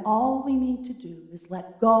 then all we need to do is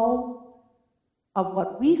let go of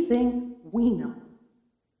what we think we know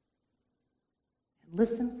and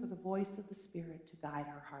listen for the voice of the Spirit to guide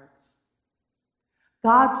our hearts.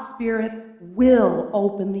 God's Spirit will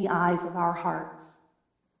open the eyes of our hearts,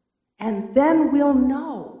 and then we'll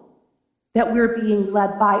know that we're being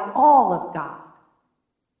led by all of God,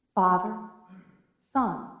 Father,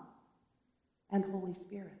 Son, and Holy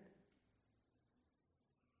Spirit.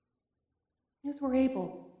 As we're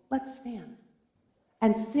able, let's stand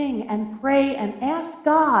and sing and pray and ask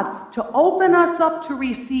God to open us up to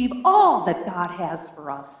receive all that God has for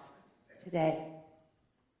us today.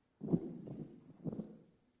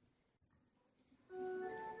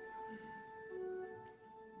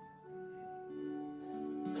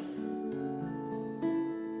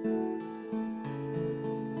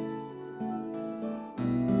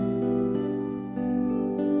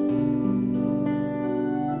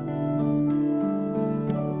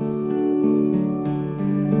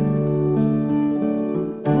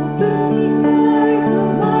 Open the eyes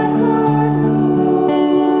of my heart,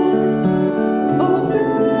 Lord.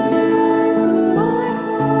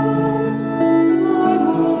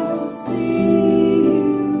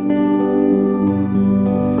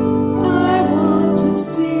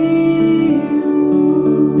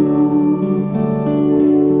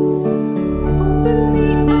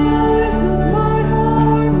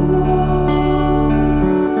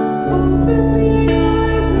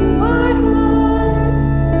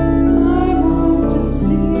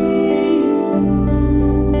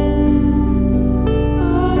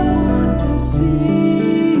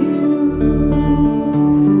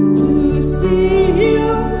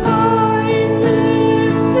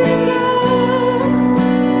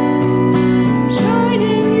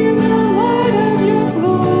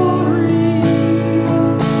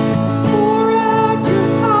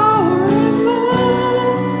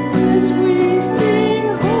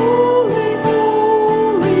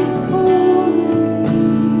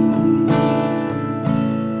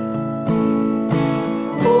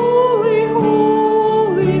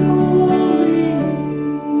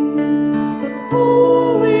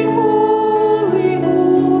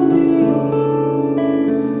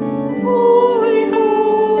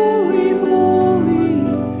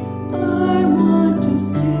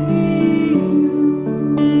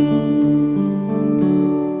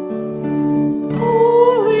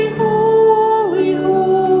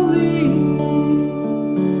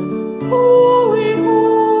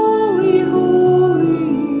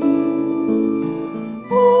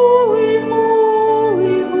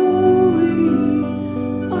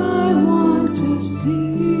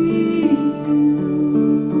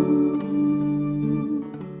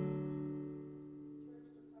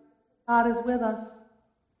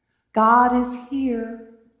 God is here.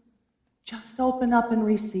 Just open up and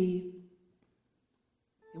receive.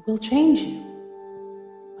 It will change you.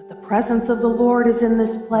 But the presence of the Lord is in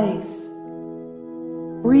this place.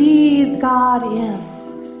 Breathe God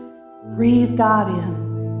in. Breathe God in.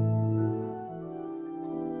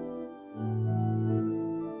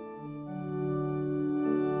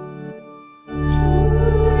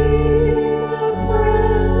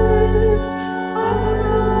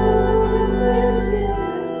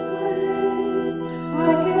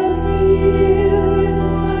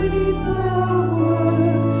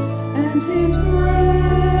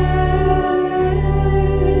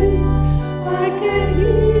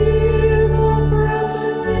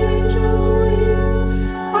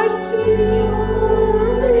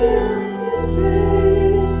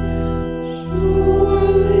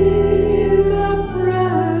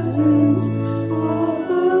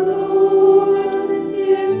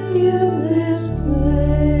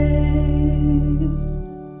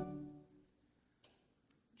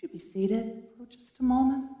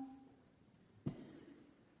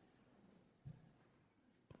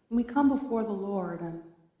 We come before the Lord, and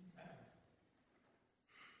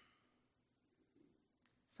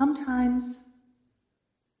sometimes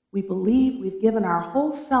we believe we've given our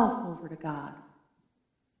whole self over to God.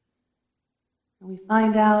 And we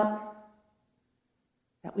find out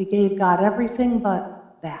that we gave God everything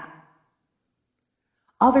but that.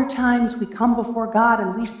 Other times we come before God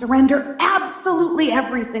and we surrender absolutely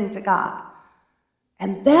everything to God.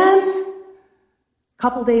 And then, a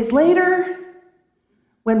couple days later,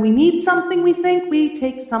 when we need something, we think we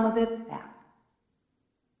take some of it back.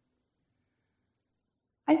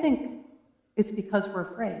 I think it's because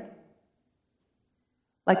we're afraid.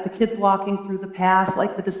 Like the kids walking through the path,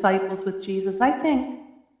 like the disciples with Jesus. I think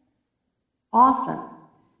often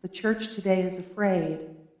the church today is afraid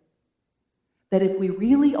that if we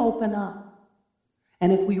really open up,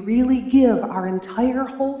 and if we really give our entire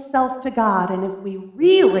whole self to God, and if we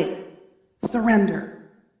really surrender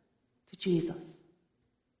to Jesus,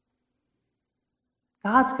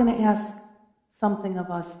 God's going to ask something of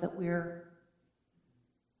us that we're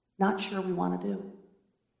not sure we want to do.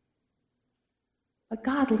 But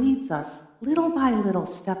God leads us little by little,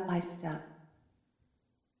 step by step.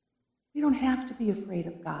 We don't have to be afraid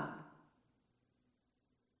of God.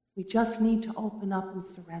 We just need to open up and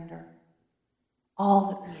surrender all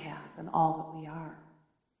that we have and all that we are.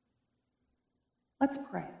 Let's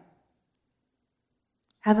pray.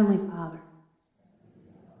 Heavenly Father,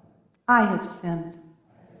 I have sinned.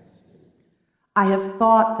 I have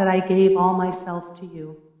thought that I gave all myself to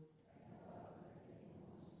you.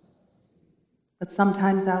 But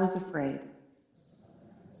sometimes I was afraid.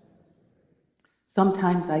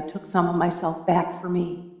 Sometimes I took some of myself back for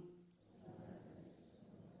me.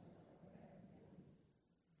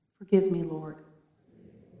 Forgive me, Lord.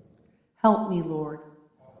 Help me, Lord.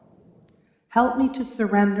 Help me to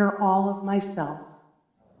surrender all of myself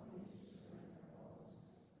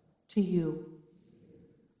to you,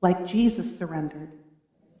 like Jesus surrendered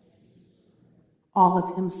all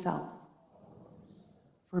of himself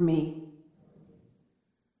for me.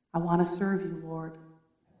 I want to serve you, Lord.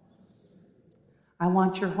 I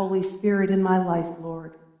want your Holy Spirit in my life,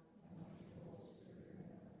 Lord,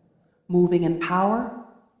 moving in power,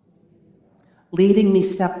 leading me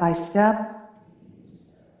step by step,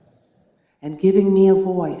 and giving me a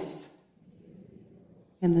voice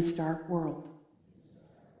in this dark world.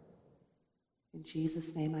 In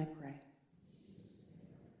Jesus' name I pray.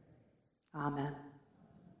 Amen.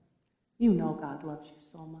 You know God loves you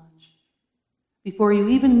so much. Before you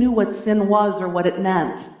even knew what sin was or what it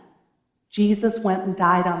meant, Jesus went and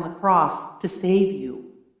died on the cross to save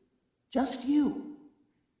you. Just you.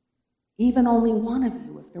 Even only one of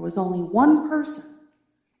you. If there was only one person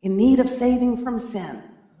in need of saving from sin,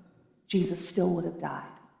 Jesus still would have died.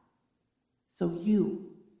 So you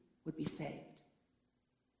would be saved.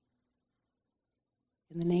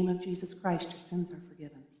 In the name of Jesus Christ, your sins are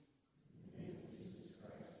forgiven.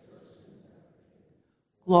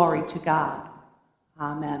 Glory to God.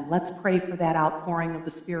 Amen. Let's pray for that outpouring of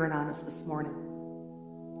the Spirit on us this morning.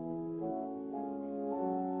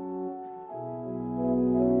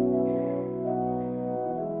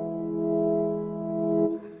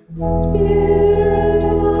 Spirit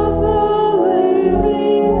of the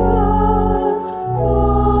living God,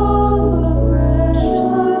 fall afresh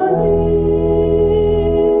on me.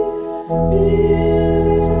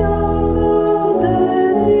 Spirit of the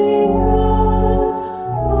living God,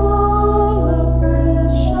 fall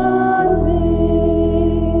afresh on me.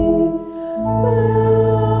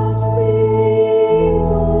 Melt me,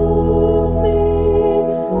 mold me,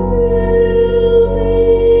 fill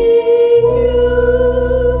me.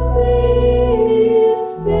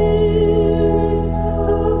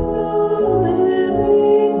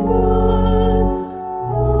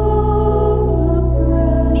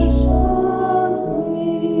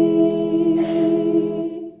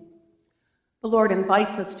 Lord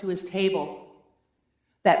invites us to his table,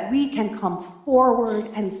 that we can come forward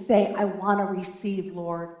and say, I want to receive,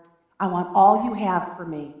 Lord. I want all you have for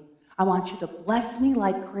me. I want you to bless me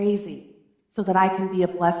like crazy so that I can be a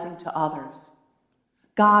blessing to others.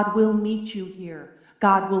 God will meet you here.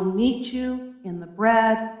 God will meet you in the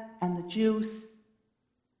bread and the juice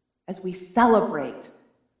as we celebrate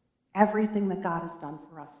everything that God has done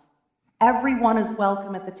for us. Everyone is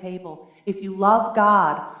welcome at the table. If you love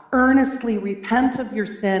God, earnestly repent of your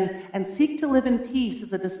sin and seek to live in peace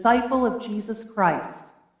as a disciple of Jesus Christ,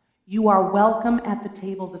 you are welcome at the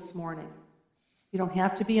table this morning. You don't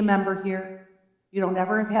have to be a member here. You don't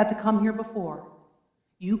ever have had to come here before.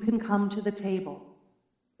 You can come to the table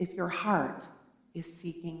if your heart is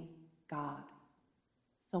seeking God.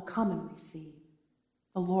 So come and receive.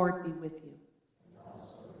 The Lord be with you.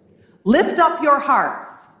 Lift up your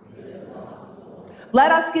hearts.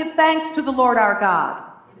 Let us give thanks to the Lord our God.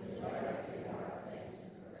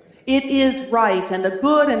 It is right and a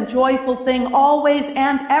good and joyful thing always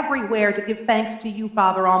and everywhere to give thanks to you,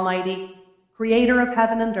 Father Almighty, creator of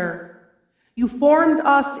heaven and earth. You formed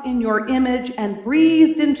us in your image and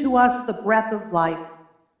breathed into us the breath of life.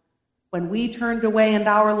 When we turned away and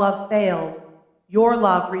our love failed, your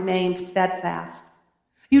love remained steadfast.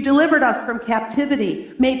 You delivered us from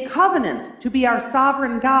captivity, made covenant to be our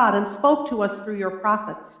sovereign God, and spoke to us through your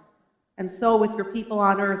prophets. And so with your people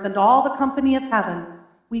on earth and all the company of heaven,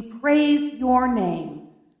 we praise your name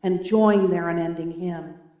and join their unending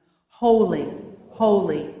hymn. Holy,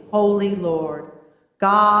 holy, holy Lord,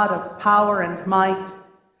 God of power and might,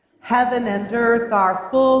 heaven and earth are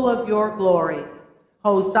full of your glory.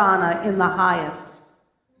 Hosanna in the highest.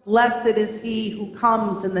 Blessed is he who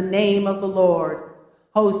comes in the name of the Lord.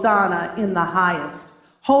 Hosanna in the highest.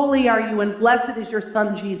 Holy are you, and blessed is your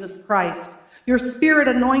Son, Jesus Christ. Your Spirit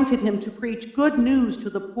anointed him to preach good news to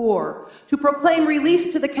the poor, to proclaim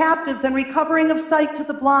release to the captives and recovering of sight to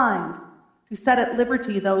the blind, to set at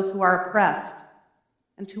liberty those who are oppressed,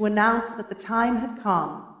 and to announce that the time had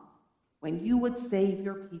come when you would save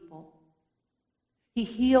your people. He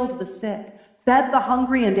healed the sick, fed the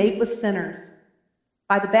hungry, and ate with sinners.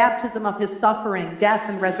 By the baptism of his suffering, death,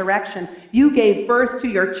 and resurrection, you gave birth to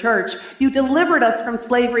your church. You delivered us from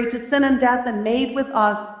slavery to sin and death and made with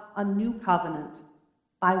us a new covenant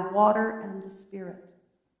by water and the Spirit.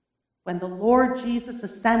 When the Lord Jesus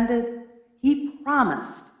ascended, he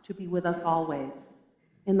promised to be with us always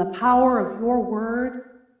in the power of your word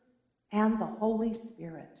and the Holy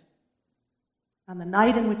Spirit. On the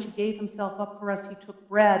night in which he gave himself up for us, he took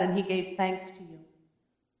bread and he gave thanks to you.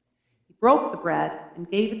 He broke the bread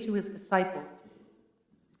and gave it to his disciples.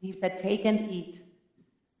 He said, "Take and eat.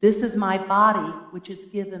 This is my body, which is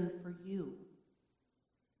given for you."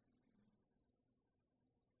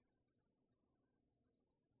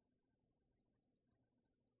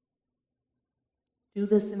 Do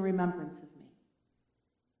this in remembrance of me.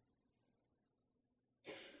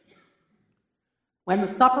 When the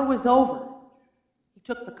supper was over, he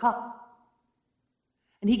took the cup.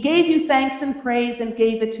 And he gave you thanks and praise and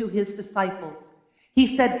gave it to his disciples. He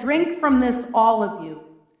said, "Drink from this, all of you.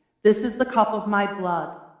 This is the cup of my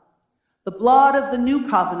blood, the blood of the new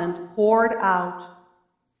covenant poured out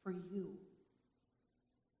for you."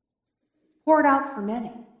 Poured out for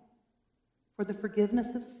many, for the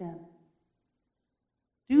forgiveness of sin.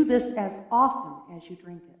 Do this as often as you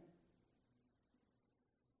drink it,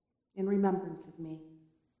 in remembrance of me.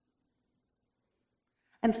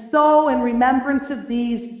 And so, in remembrance of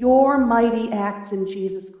these, your mighty acts in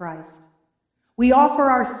Jesus Christ, we offer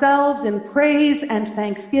ourselves in praise and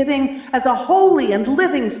thanksgiving as a holy and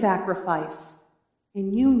living sacrifice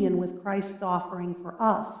in union with Christ's offering for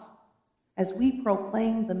us as we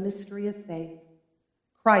proclaim the mystery of faith.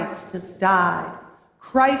 Christ has died.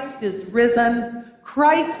 Christ is risen.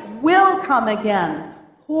 Christ will come again.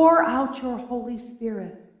 Pour out your Holy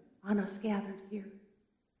Spirit on us gathered here.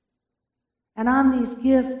 And on these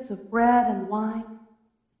gifts of bread and wine,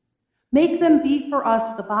 make them be for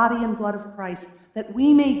us the body and blood of Christ, that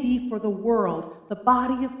we may be for the world the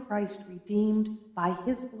body of Christ redeemed by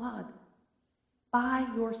his blood.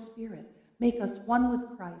 By your Spirit, make us one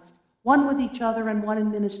with Christ, one with each other, and one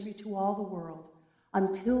in ministry to all the world,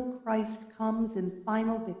 until Christ comes in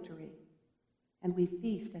final victory and we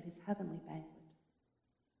feast at his heavenly banquet.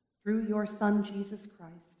 Through your Son, Jesus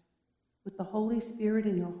Christ, with the Holy Spirit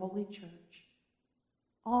in your holy church,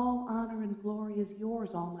 all honor and glory is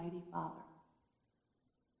yours, Almighty Father,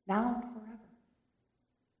 now and forever.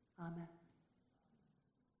 Amen.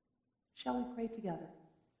 Shall we pray together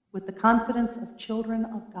with the confidence of children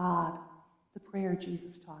of God, the prayer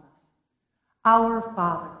Jesus taught us? Our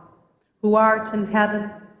Father, who art in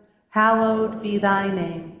heaven, Hallowed be thy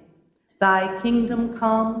name. Thy kingdom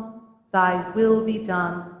come, thy will be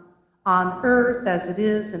done, on earth as it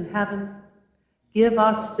is in heaven. Give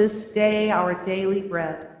us this day our daily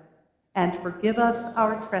bread, and forgive us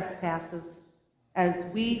our trespasses, as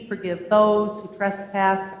we forgive those who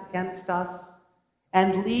trespass against us.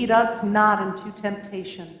 And lead us not into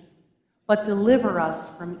temptation, but deliver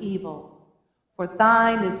us from evil. For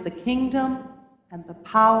thine is the kingdom, and the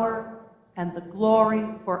power, and the glory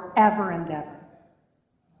forever and ever.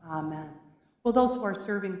 Amen. Will those who are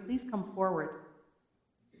serving please come forward?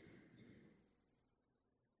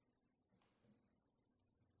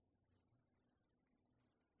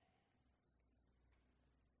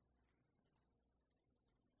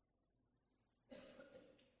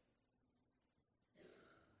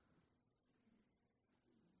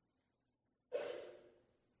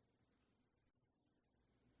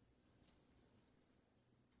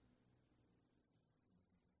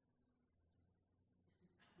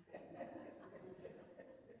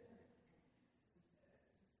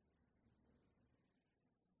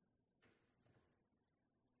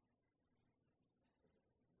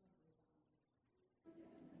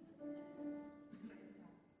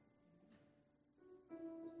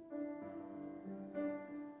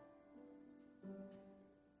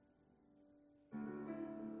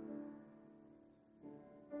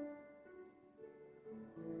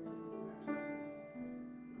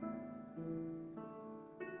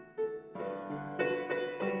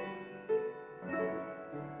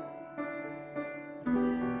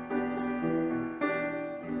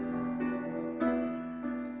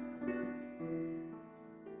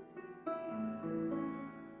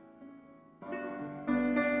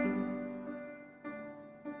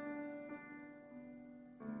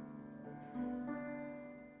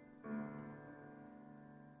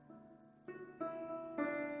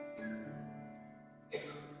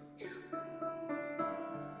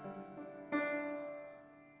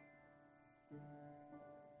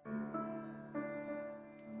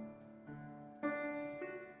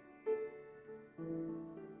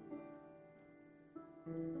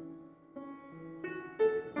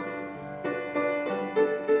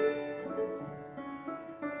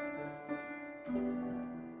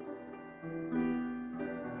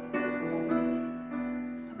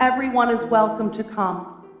 Everyone is welcome to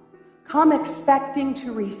come. Come expecting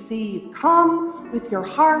to receive. Come with your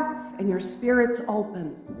hearts and your spirits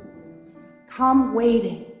open. Come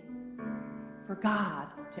waiting for God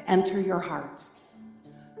to enter your heart.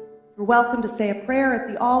 You're welcome to say a prayer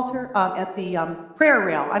at the altar, at the prayer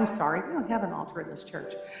rail. I'm sorry, we don't have an altar in this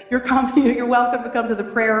church. You're welcome to come to the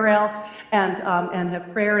prayer rail and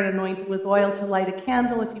have prayer and anointing with oil, to light a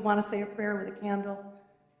candle if you want to say a prayer with a candle.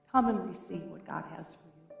 Come and receive what God has for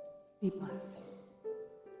you. Be blessed.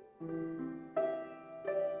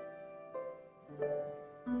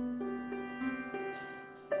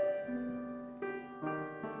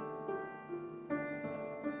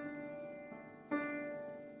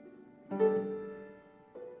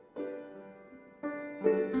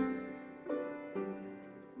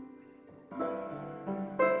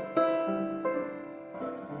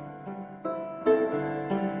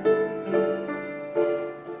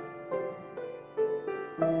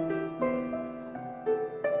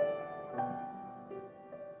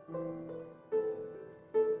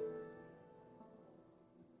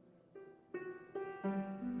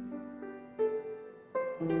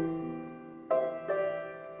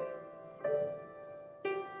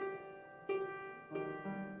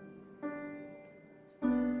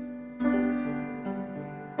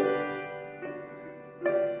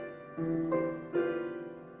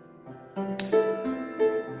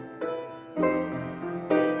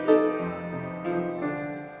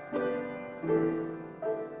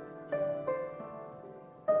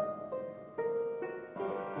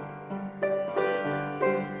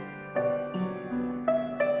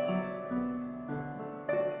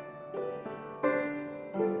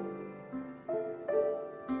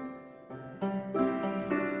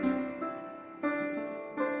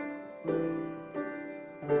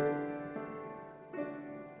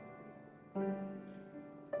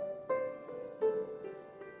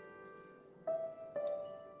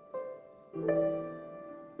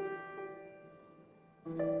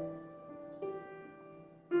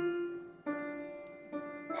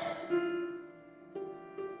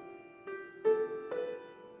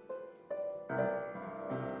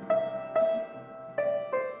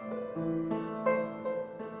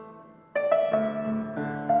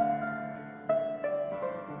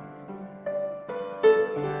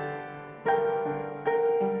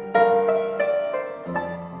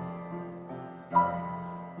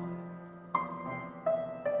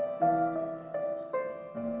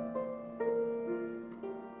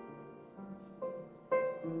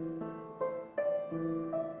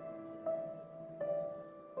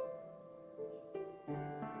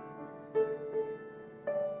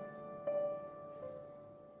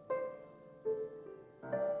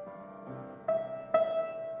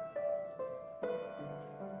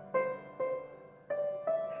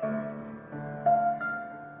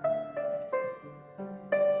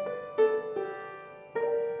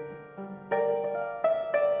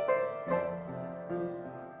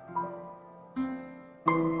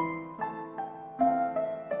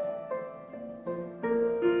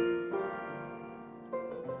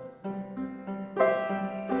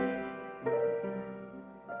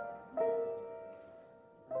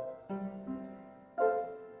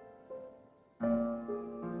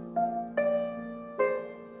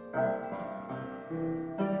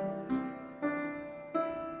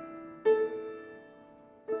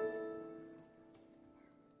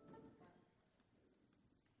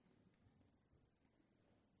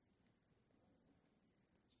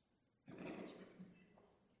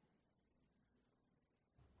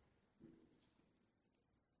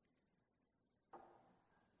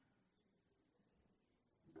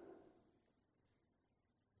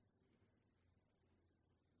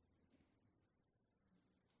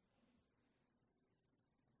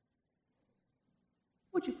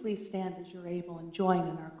 Would you please stand as you're able and join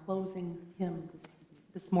in our closing hymn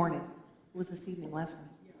this morning? It was this evening last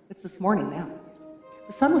night. It's this morning now.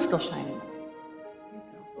 The sun was still shining.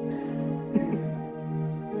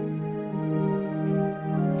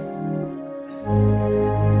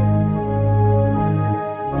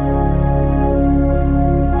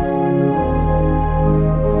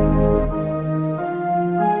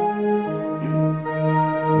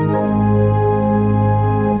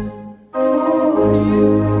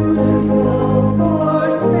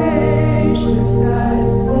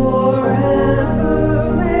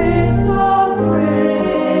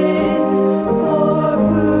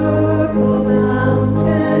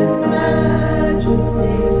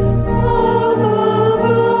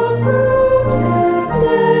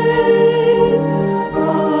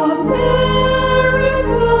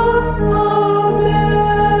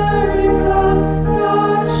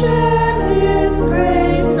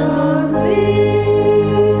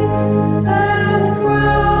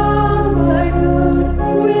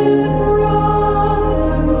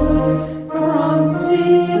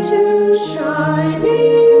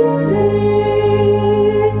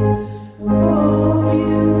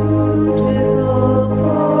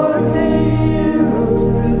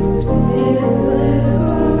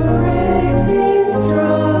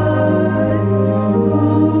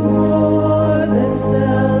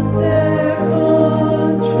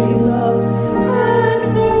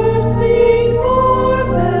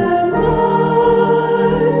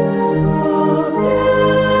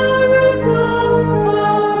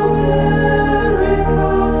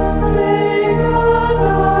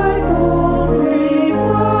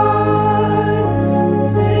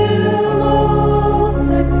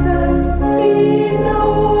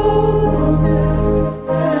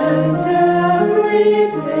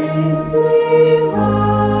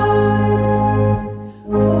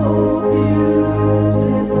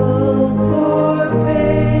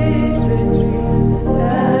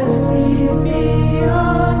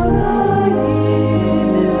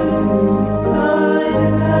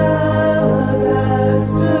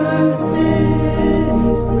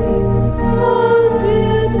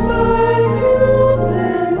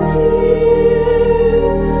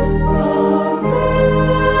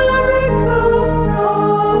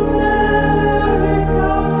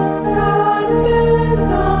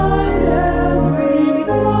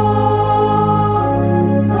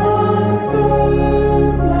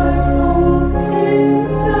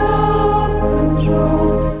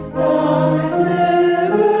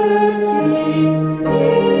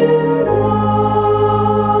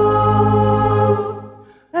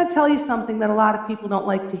 Something that a lot of people don't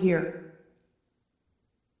like to hear.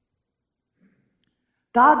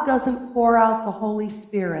 God doesn't pour out the Holy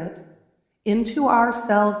Spirit into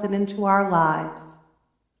ourselves and into our lives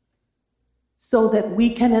so that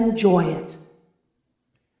we can enjoy it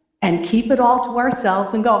and keep it all to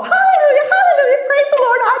ourselves and go, hallelujah, hallelujah, praise the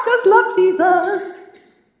Lord, I just love Jesus.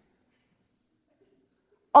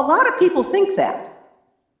 A lot of people think that.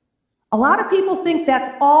 A lot of people think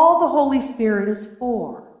that's all the Holy Spirit is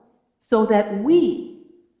for, so that we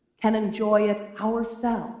can enjoy it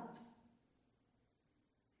ourselves.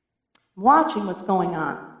 I'm watching what's going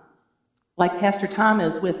on, like Pastor Tom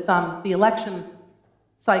is with the election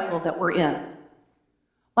cycle that we're in. A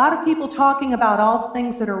lot of people talking about all the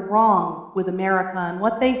things that are wrong with America and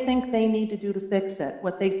what they think they need to do to fix it,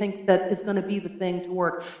 what they think that is going to be the thing to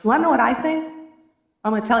work. You want to know what I think?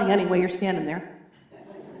 I'm going to tell you anyway, you're standing there.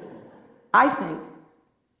 I think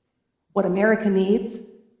what America needs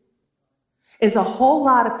is a whole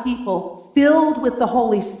lot of people filled with the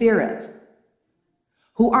Holy Spirit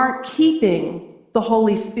who aren't keeping the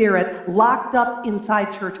Holy Spirit locked up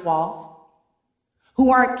inside church walls,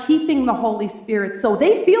 who aren't keeping the Holy Spirit so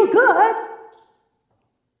they feel good,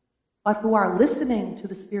 but who are listening to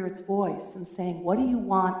the Spirit's voice and saying, what do you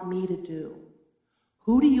want me to do?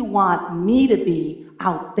 Who do you want me to be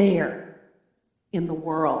out there in the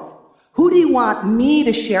world? Who do you want me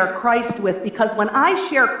to share Christ with? Because when I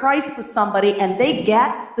share Christ with somebody and they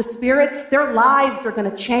get the Spirit, their lives are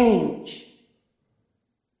going to change.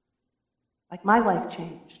 Like my life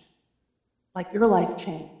changed. Like your life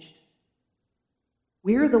changed.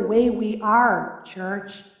 We're the way we are,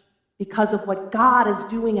 church, because of what God is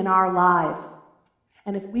doing in our lives.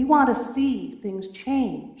 And if we want to see things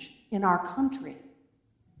change in our country,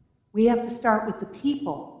 we have to start with the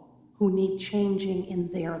people who need changing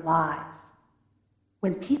in their lives.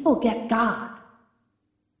 When people get God,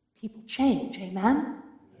 people change, amen?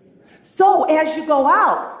 So as you go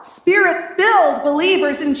out, Spirit-filled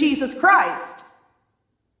believers in Jesus Christ,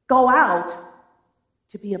 go out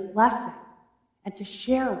to be a blessing and to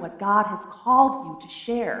share what God has called you to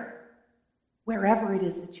share wherever it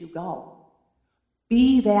is that you go.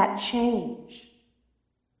 Be that change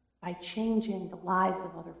by changing the lives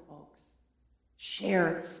of other folks.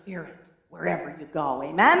 Share the Spirit wherever you go.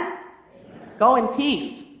 Amen? Amen. Go in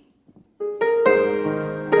peace.